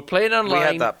 and we were playing online. We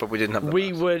had that, but we didn't have the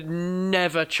We mouse. were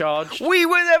never charged. We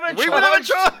were never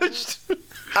charged.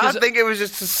 I think it was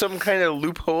just some kind of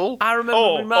loophole. I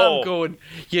remember my mum going,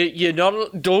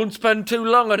 don't spend too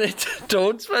long on it.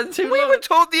 Don't spend too long. We were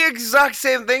told the exact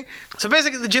same thing. So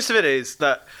basically, the gist of it is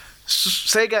that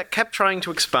Sega kept trying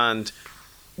to expand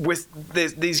with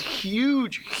these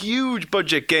huge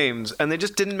budget games, and they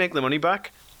just didn't make the money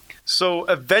back. So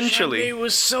eventually, Shenmue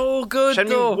was so good, Shenmue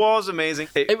though. was amazing.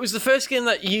 It was the first game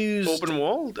that used open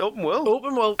world,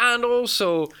 and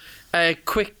also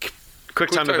quick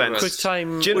QuickTime events.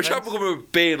 QuickTime. Which have become a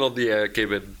bane on the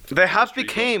gaming. They have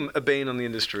become a bane on the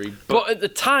industry, But at the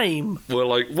time, We're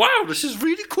like, wow, this is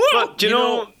really cool. But do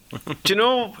you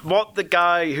know what the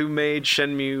guy who made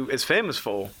Shenmue is famous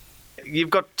for?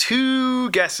 You've got two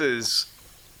guesses.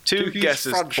 Two huge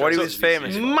guesses. franchises. What he was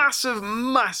famous for.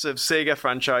 Massive Sega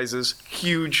franchises.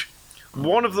 Huge.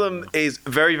 One of them is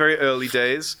very, very early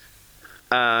days.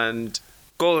 And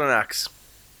Golden Axe.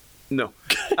 no.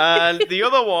 And the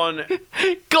other one,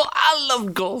 I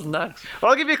love Golden Axe.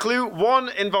 I'll give you a clue. One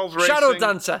involves racing. Shadow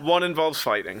Dancer. One involves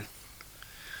fighting.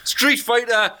 Street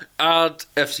Fighter and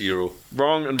F-Zero.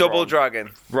 Wrong and Double wrong. Dragon.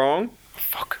 Wrong.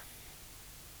 Fuck.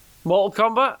 Mortal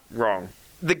Kombat. Wrong.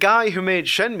 The guy who made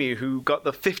Shenmue, who got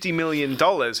the $50 million,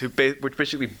 which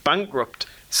basically bankrupt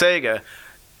Sega,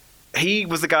 he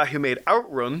was the guy who made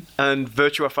Outrun and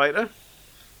Virtua Fighter.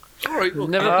 All right, well,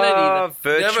 Never played either.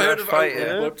 Virtua never heard of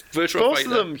Fighter. But Virtua Both Fighter.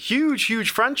 of them huge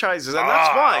franchises, and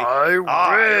that's why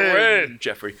I win,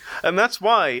 Jeffrey. And that's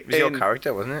why It was your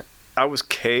character, wasn't it? I was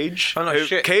Cage. Oh, no,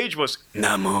 shit. Cage was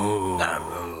Namu.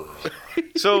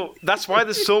 So that's why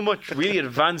there's so much really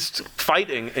advanced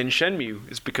fighting in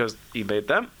Shenmue, is because he made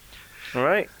them. All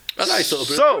right. A nice little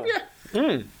bit. So,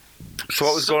 yeah. So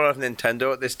what was going on with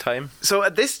Nintendo at this time? So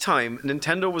at this time,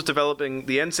 Nintendo was developing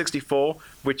the N64,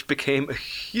 which became a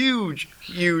huge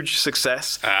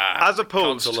success, as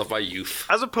opposed console of my youth.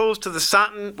 as opposed to the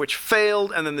Saturn, which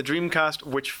failed, and then the Dreamcast,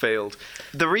 which failed.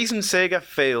 The reason Sega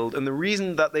failed, and the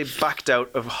reason that they backed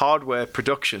out of hardware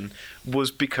production,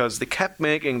 was because they kept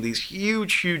making these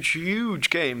huge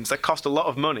games that cost a lot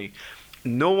of money.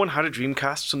 No one had a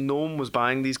Dreamcast, so no one was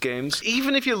buying these games.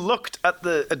 Even if you looked at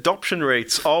the adoption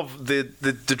rates of the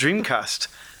Dreamcast,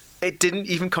 it didn't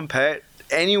even compare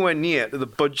anywhere near to the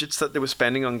budgets that they were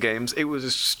spending on games. It was a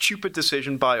stupid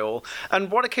decision by all. And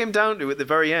what it came down to at the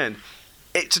very end,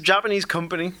 it's a Japanese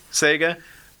company, Sega,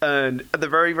 and at the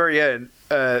very end,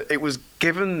 it was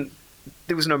given...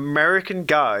 There was an American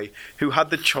guy who had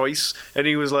the choice, and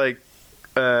he was like,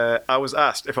 I was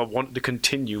asked if I wanted to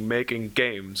continue making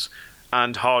games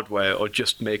and hardware or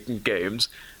just making games,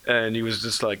 and he was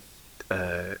just like,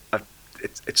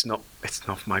 it's not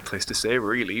my place to say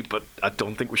really, but I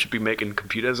don't think we should be making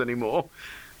computers anymore.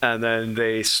 And then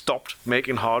they stopped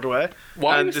making hardware.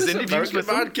 Why and is this American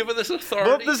man giving this Well,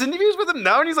 authority? there's interviews with him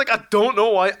now, and he's like, I don't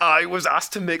know why I was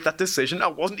asked to make that decision. I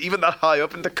wasn't even that high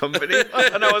up in the company,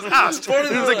 and I was asked. What is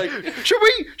And he was it like,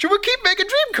 should we keep making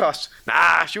Dreamcast?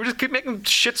 Nah, should we just keep making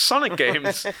shit Sonic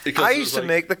games? Because I it was used to like,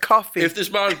 make the coffee. If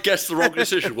this man gets the wrong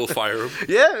decision, we'll fire him.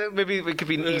 Yeah, maybe it could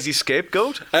be an easy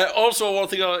scapegoat. Also, one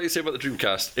thing I like to say about the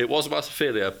Dreamcast, it was a massive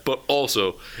failure, but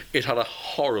also it had a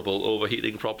horrible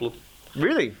overheating problem.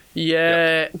 Really?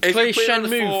 Yeah, If play you played on the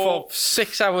Shenmue floor- for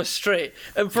 6 hours straight,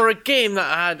 and for a game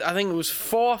that had, I think it was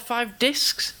 4 or 5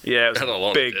 discs. Yeah, it was Had a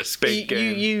lot of big, discs. big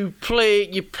game. You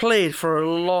played for a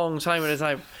long time at a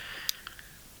time,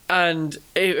 and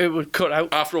it would cut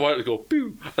out. After a while, it would go,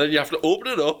 boo, and then you have to open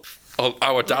it up. Oh,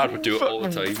 our dad would do it all the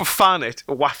time. Fan it,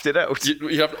 waft it out.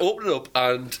 You have to open it up,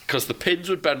 and because the pins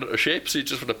would bend into shape, so you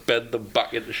just want to bend them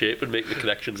back into shape and make the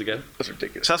connections again. That's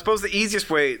ridiculous. So I suppose the easiest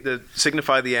way to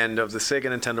signify the end of the Sega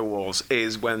Nintendo wars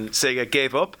is when Sega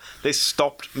gave up. They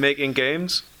stopped making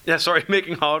games. Yeah, sorry,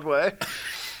 making hardware.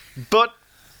 But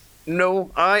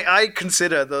no, I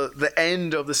consider the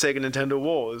end of the Sega Nintendo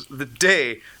wars the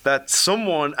day that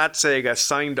someone at Sega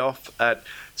signed off at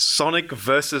Sonic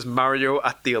versus Mario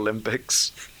at the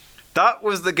Olympics. That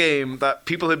was the game that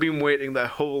people had been waiting their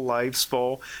whole lives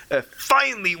for.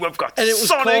 Finally, we've got And it was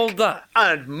Sonic called that.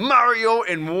 and Mario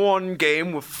in one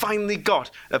game. We've finally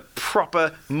got a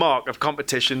proper mark of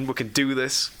competition. We can do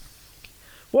this.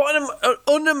 What an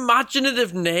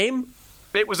unimaginative name!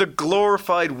 It was a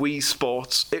glorified Wii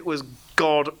Sports. It was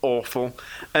god awful.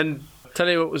 And Tell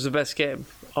you what was the best game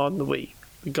on the Wii: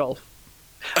 golf.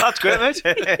 that's great, mate.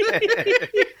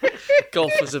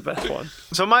 Golf was the best one.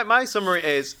 So my summary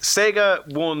is Sega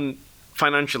won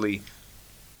financially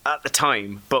at the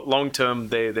time, but long term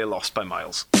they lost by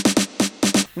miles.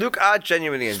 Look, I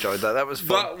genuinely enjoyed that. That was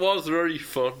fun. That was very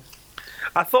fun.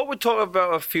 I thought we'd talk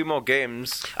about a few more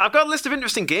games. I've got a list of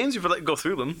interesting games if you'd like to go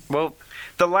through them. Well,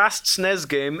 The last SNES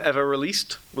game ever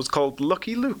released was called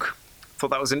Lucky Luke. Thought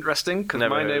that was interesting because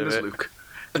Never my heard name of is it. Luke.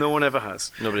 No one ever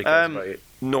has. Nobody cares about it.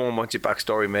 No one wants your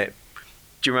backstory, mate.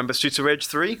 Do you remember Streets of Rage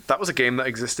 3? That was a game that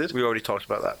existed. We already talked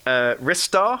about that.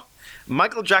 Ristar.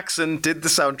 Michael Jackson did the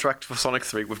soundtrack for Sonic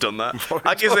 3. We've done that.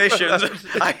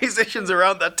 Accusations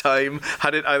around that time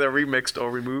had it either remixed or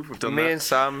removed. We've done Me that. and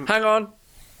Sam. Hang on.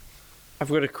 I've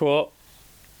got a quote.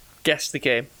 Guess the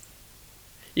game.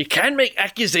 You can make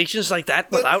accusations like that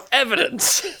without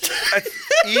evidence.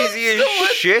 Easy as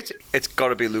shit. It's got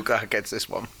to be Luca who gets this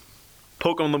one.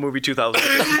 Pokemon the Movie 2000.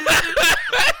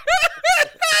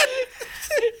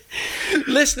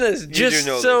 Listeners, just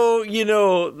do know so you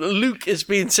know, Luke has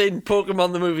been saying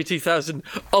Pokemon the Movie 2000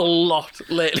 a lot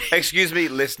lately. Excuse me,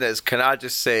 listeners. Can I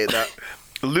just say that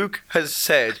Luke has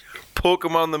said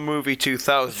Pokemon the Movie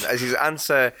 2000 as his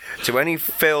answer to any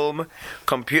film,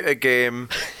 computer game,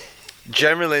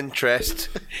 general interest,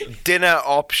 dinner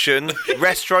option,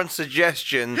 restaurant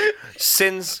suggestion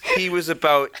since he was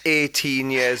about 18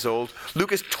 years old.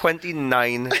 Luke is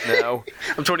 29 now.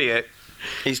 I'm 28.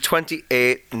 He's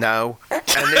 28 now, and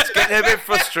it's getting a bit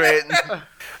frustrating.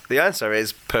 The answer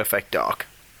is Perfect Dark,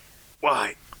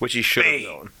 Why? which he should have Me.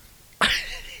 known.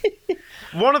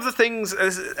 One of the things,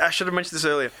 I should have mentioned this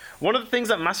earlier, one of the things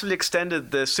that massively extended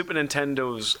the Super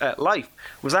Nintendo's life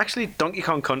was actually Donkey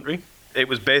Kong Country. It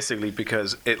was basically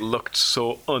because it looked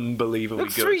so unbelievably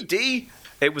Look, good. 3D.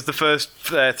 It was the first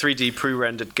 3D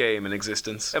pre-rendered game in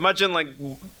existence. Imagine, like,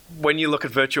 when you look at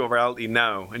virtual reality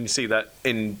now and you see that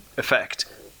in effect,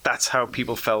 that's how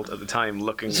people felt at the time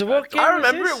looking So at what game I is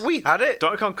remember this? it. We had it.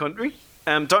 Donkey Kong Country.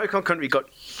 Donkey Kong Country got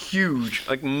huge,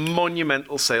 like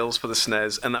monumental sales for the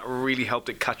SNES, and that really helped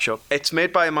it catch up. It's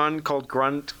made by a man called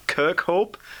Grant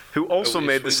Kirkhope, who also Oh,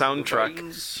 made the yes, Swing soundtrack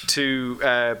Brains. to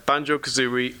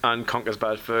Banjo-Kazooie and Conker's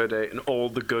Bad Fur Day and all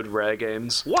the good Rare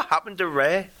games. What happened to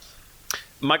Rare?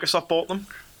 Microsoft bought them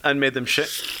and made them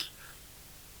shit.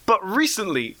 But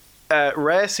recently,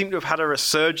 Rare seem to have had a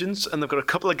resurgence, and they've got a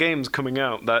couple of games coming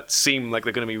out that seem like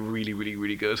they're going to be really, really,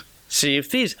 really good. See if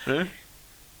these. Yeah?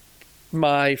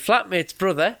 My flatmate's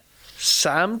brother,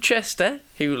 Sam Chester,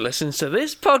 who listens to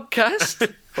this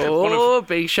podcast.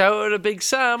 Big shout out to Big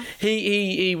Sam.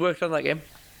 He worked on that game.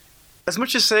 As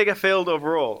much as Sega failed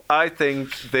overall, I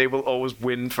think they will always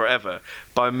win forever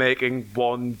by making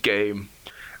one game.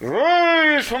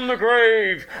 Rise from the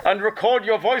grave and record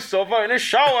your voiceover in a How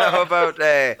shower. about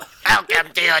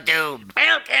Welcome to your doom.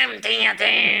 Welcome to your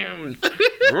doom.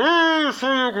 Rise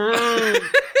from the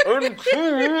grave and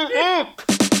clean up.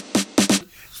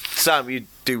 Sam? You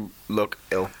do look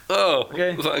ill. Oh,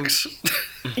 Okay. thanks.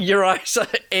 Your eyes are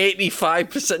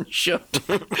 85% shut.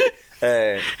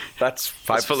 That's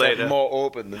 5% for later. more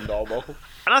open than normal.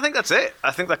 And I think that's it.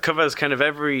 I think that covers kind of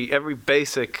every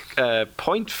basic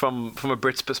point from a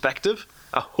Brit's perspective.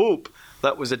 I hope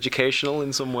that was educational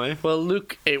in some way. Well,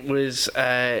 Luke, it was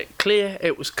clear,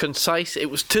 it was concise, it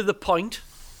was to the point.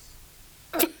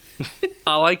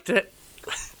 I liked it.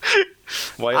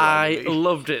 Why I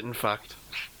loved it, in fact.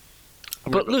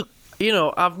 But Luke, you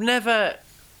know, I've never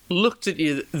looked at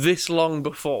you this long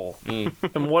before.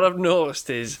 And what I've noticed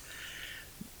is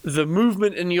the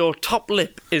movement in your top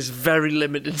lip is very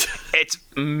limited. It's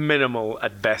minimal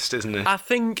at best, isn't it? I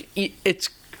think it's...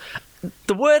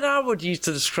 The word I would use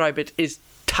to describe it is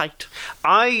tight.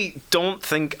 I don't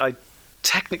think I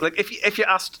technically... Like, if you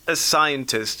asked a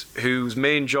scientist whose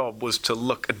main job was to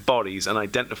look at bodies and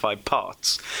identify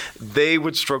parts, they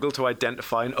would struggle to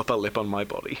identify an upper lip on my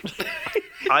body.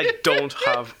 I don't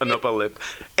have an upper lip.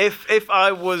 If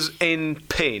I was in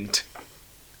paint...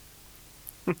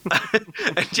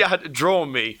 and you had to draw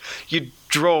me, you'd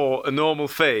draw a normal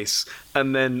face,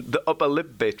 and then the upper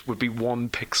lip bit would be 1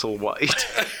 pixel wide.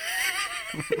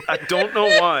 I don't know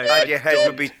why. And your head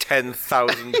would be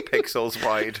 10,000 pixels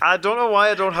wide. I don't know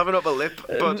why I don't have an upper lip,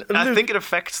 but I Luke- think it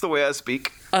affects the way I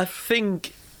speak. I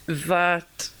think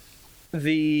that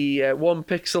the 1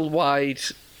 pixel wide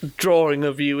drawing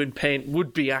of you in paint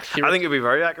would be accurate. I think it'd be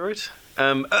very accurate.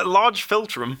 A large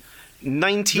filtrum,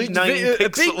 99 a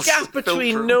pixels. big gap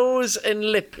between filtrum. nose and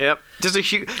lip. Yep. There's a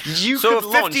huge. You So could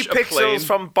launch 50 a plane. pixels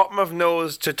from bottom of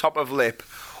nose to top of lip.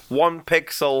 1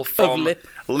 pixel from lip.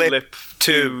 Lip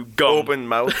to gum. open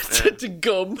mouth. To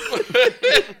gum.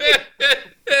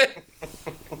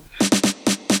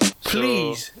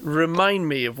 Please remind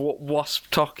me of what Wasp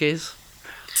Talk is.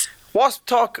 Wasp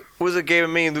Talk was a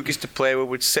game me and Luke used to play where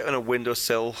we'd sit on a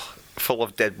windowsill full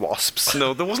of dead wasps.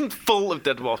 No, there wasn't full of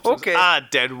dead wasps. Okay. There was a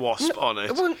dead wasp on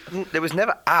it. There was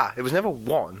never there was never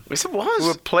one. Yes, it We was.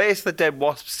 would place the dead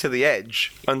wasps to the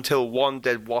edge until one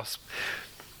dead wasp.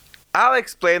 I'll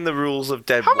explain the rules of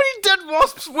dead How many dead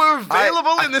wasps were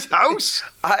available I- in this house?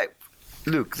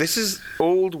 Luke, this is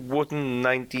old wooden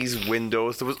 90s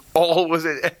windows. There was always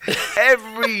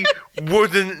every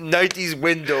wooden 90s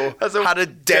window had a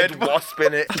dead wasp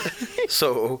in it.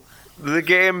 So the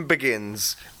game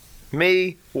begins.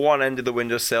 Me, one end of the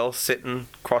windowsill, sitting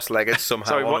cross-legged somehow.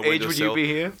 Sorry, on what a age would you windowsill. be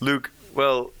here? Luke,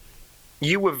 well,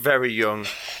 you were very young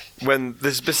when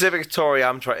the specific story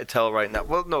I'm trying to tell right now.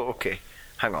 Well, no, okay.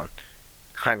 Hang on.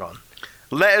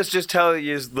 Let us just tell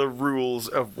you the rules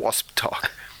of Wasp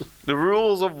Talk. The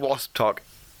rules of Wasp Talk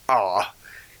are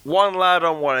one lad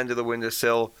on one end of the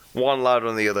windowsill, one lad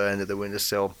on the other end of the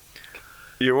windowsill.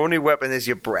 Your only weapon is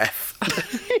your breath.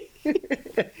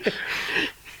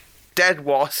 Dead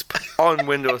wasp on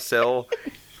windowsill.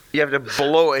 You have to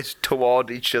blow it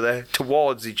towards each other.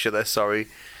 Sorry.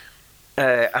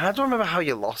 And I don't remember how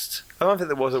you lost. I don't think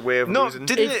there was a way of No, losing.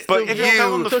 didn't it? But If you it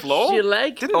fell on the touched floor? your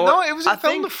leg. No, it was I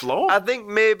fell on think- the floor. I think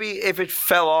maybe if it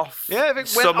fell off, Yeah, if it went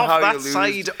somehow off that you lose.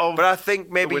 side of But I think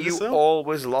maybe the you windowsill?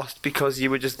 always lost because you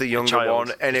were just the younger child,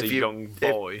 one, and just if a you young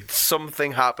boy. if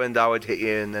something happened, I would hit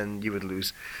you, and then you would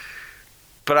lose.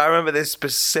 But I remember this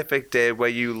specific day where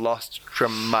you lost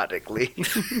dramatically.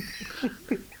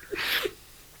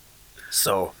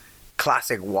 So,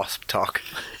 classic wasp talk.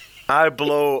 I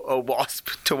blow a wasp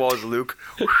towards Luke.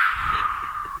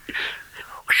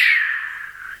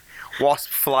 Wasp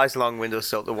flies along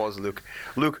windowsill towards Luke.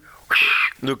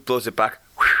 Luke blows it back.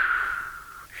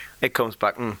 It comes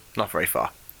back. Not very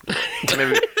far.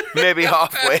 Maybe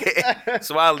halfway.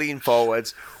 So I lean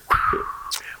forwards.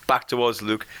 Back towards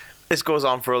Luke. This goes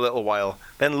on for a little while.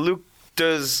 Then Luke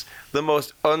does the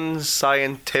most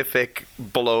unscientific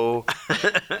blow.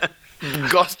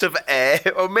 Gust of air,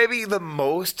 or maybe the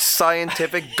most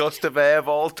scientific gust of air of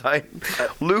all time.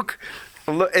 Luke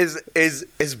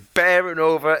is bearing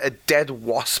over a dead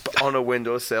wasp on a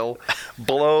windowsill,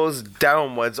 blows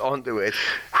downwards onto it.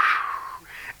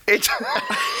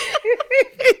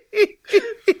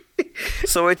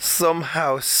 So it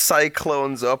somehow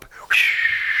cyclones up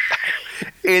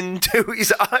into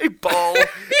his eyeball,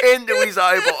 and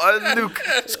Luke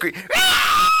screams.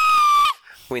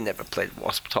 We never played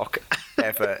Wasp Talk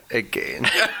ever again.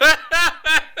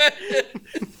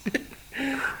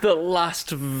 The last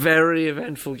very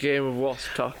eventful game of Wasp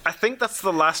Talk. I think that's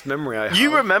the last memory I have.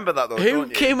 You remember that though, Who don't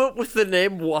you? came up with the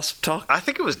name Wasp Talk? I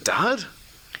think it was Dad.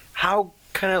 How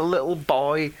can a little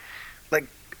boy, like,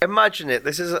 imagine it.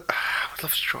 This is I would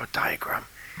love to draw a diagram.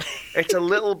 It's a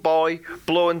little boy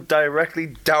blowing directly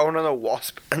down on a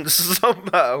wasp, and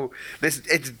somehow its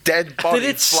dead body Did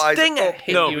it flies sting up. it?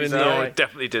 Hit No, you in the no, eye? it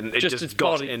definitely didn't. It Just just its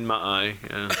got body. in my eye.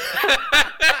 Yeah.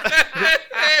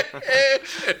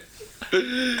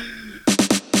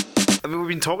 I mean, we've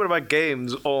been talking about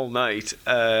games all night.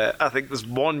 I think there's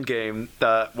one game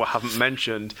that we haven't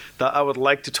mentioned that I would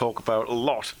like to talk about a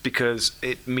lot because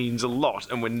it means a lot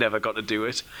and we never got to do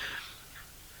it.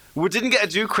 We didn't get to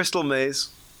do Crystal Maze.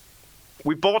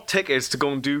 We bought tickets to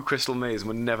go and do Crystal Maze and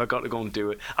we never got to go and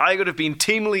do it. I could have been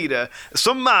team leader.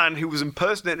 Some man who was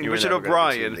impersonating You were Richard never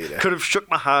gonna be O'Brien team leader. could have shook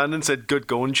my hand and said, "Good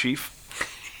going, Chief."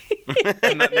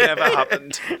 And that never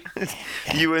happened.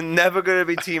 You were never going to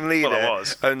be team leader, Well, I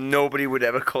was. and nobody would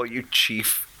ever call you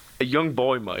chief. A young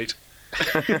boy might.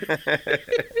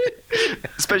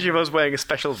 Especially if I was wearing a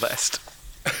special vest.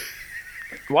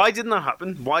 Why didn't that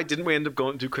happen? Why didn't we end up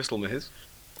going to do Crystal Maze?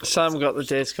 Sam got the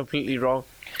dates completely wrong.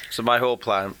 So my whole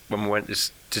plan when we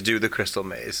went to do the Crystal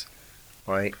Maze,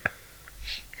 right,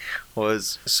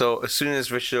 was so as soon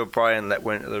as Richard O'Brien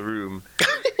went into the room,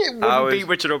 It wouldn't be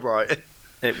Richard O'Brien.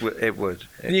 it would.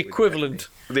 The equivalent.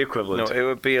 The No, equivalent. it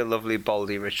would be a lovely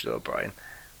baldy Richard O'Brien,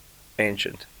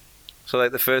 ancient. So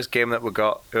like the first game that we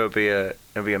got, it would be a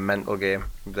mental game.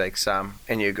 It'd be like, Sam,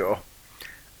 in you go.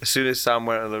 As soon as Sam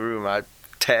went in the room, I'd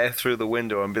tear through the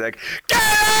window and be like, "Get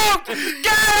out! Get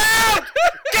out!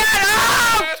 Get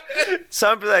out!"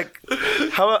 Sam would be like,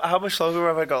 how much longer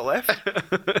have I got left?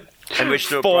 And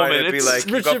Richard 4 O'Brien would be minutes. like,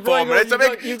 "You've Richard got 4 O'Brien minutes." goes, I'm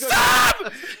like, "You've got-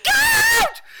 "Sam! Get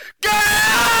out! Get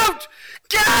out!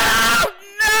 Get out!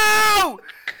 No!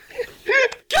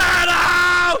 Get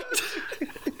out!"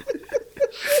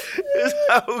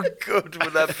 How good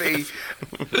would that be?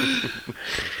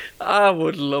 I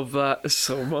would love that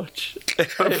so much.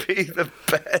 It would be the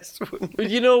best, wouldn't it? But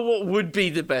you know what would be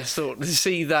the best though? To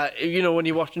see that, you know, when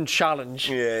you're watching Challenge.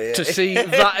 Yeah. To see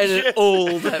that in an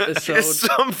old episode. Just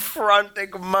some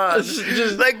frantic man,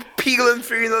 just like peeling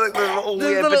through the little The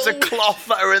weird bits of little- cloth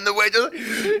that are in the way.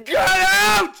 Just get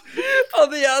out! On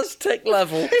the Aztec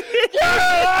level.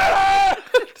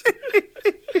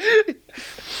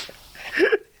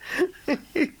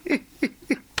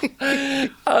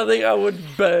 I I think I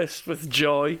would burst with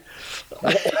joy.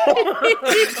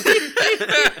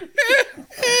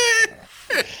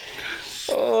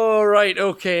 All right,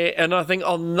 okay. And I think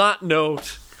on that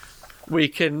note, we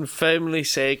can firmly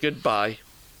say goodbye.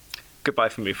 Goodbye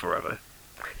from me forever.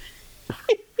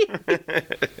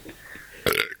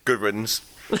 Good riddance.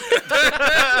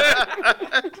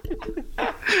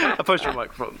 I pushed your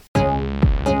microphone.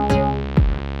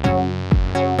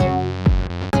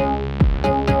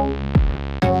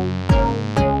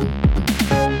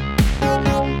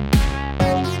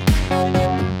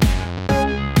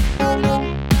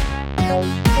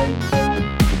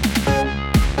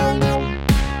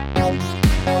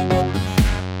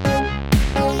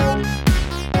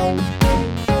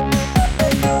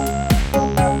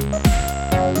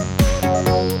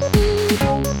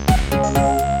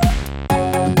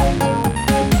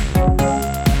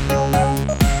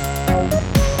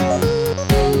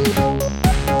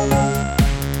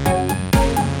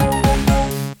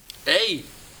 Hey,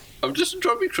 I'm just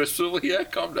enjoying my crisps over here.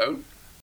 Calm down.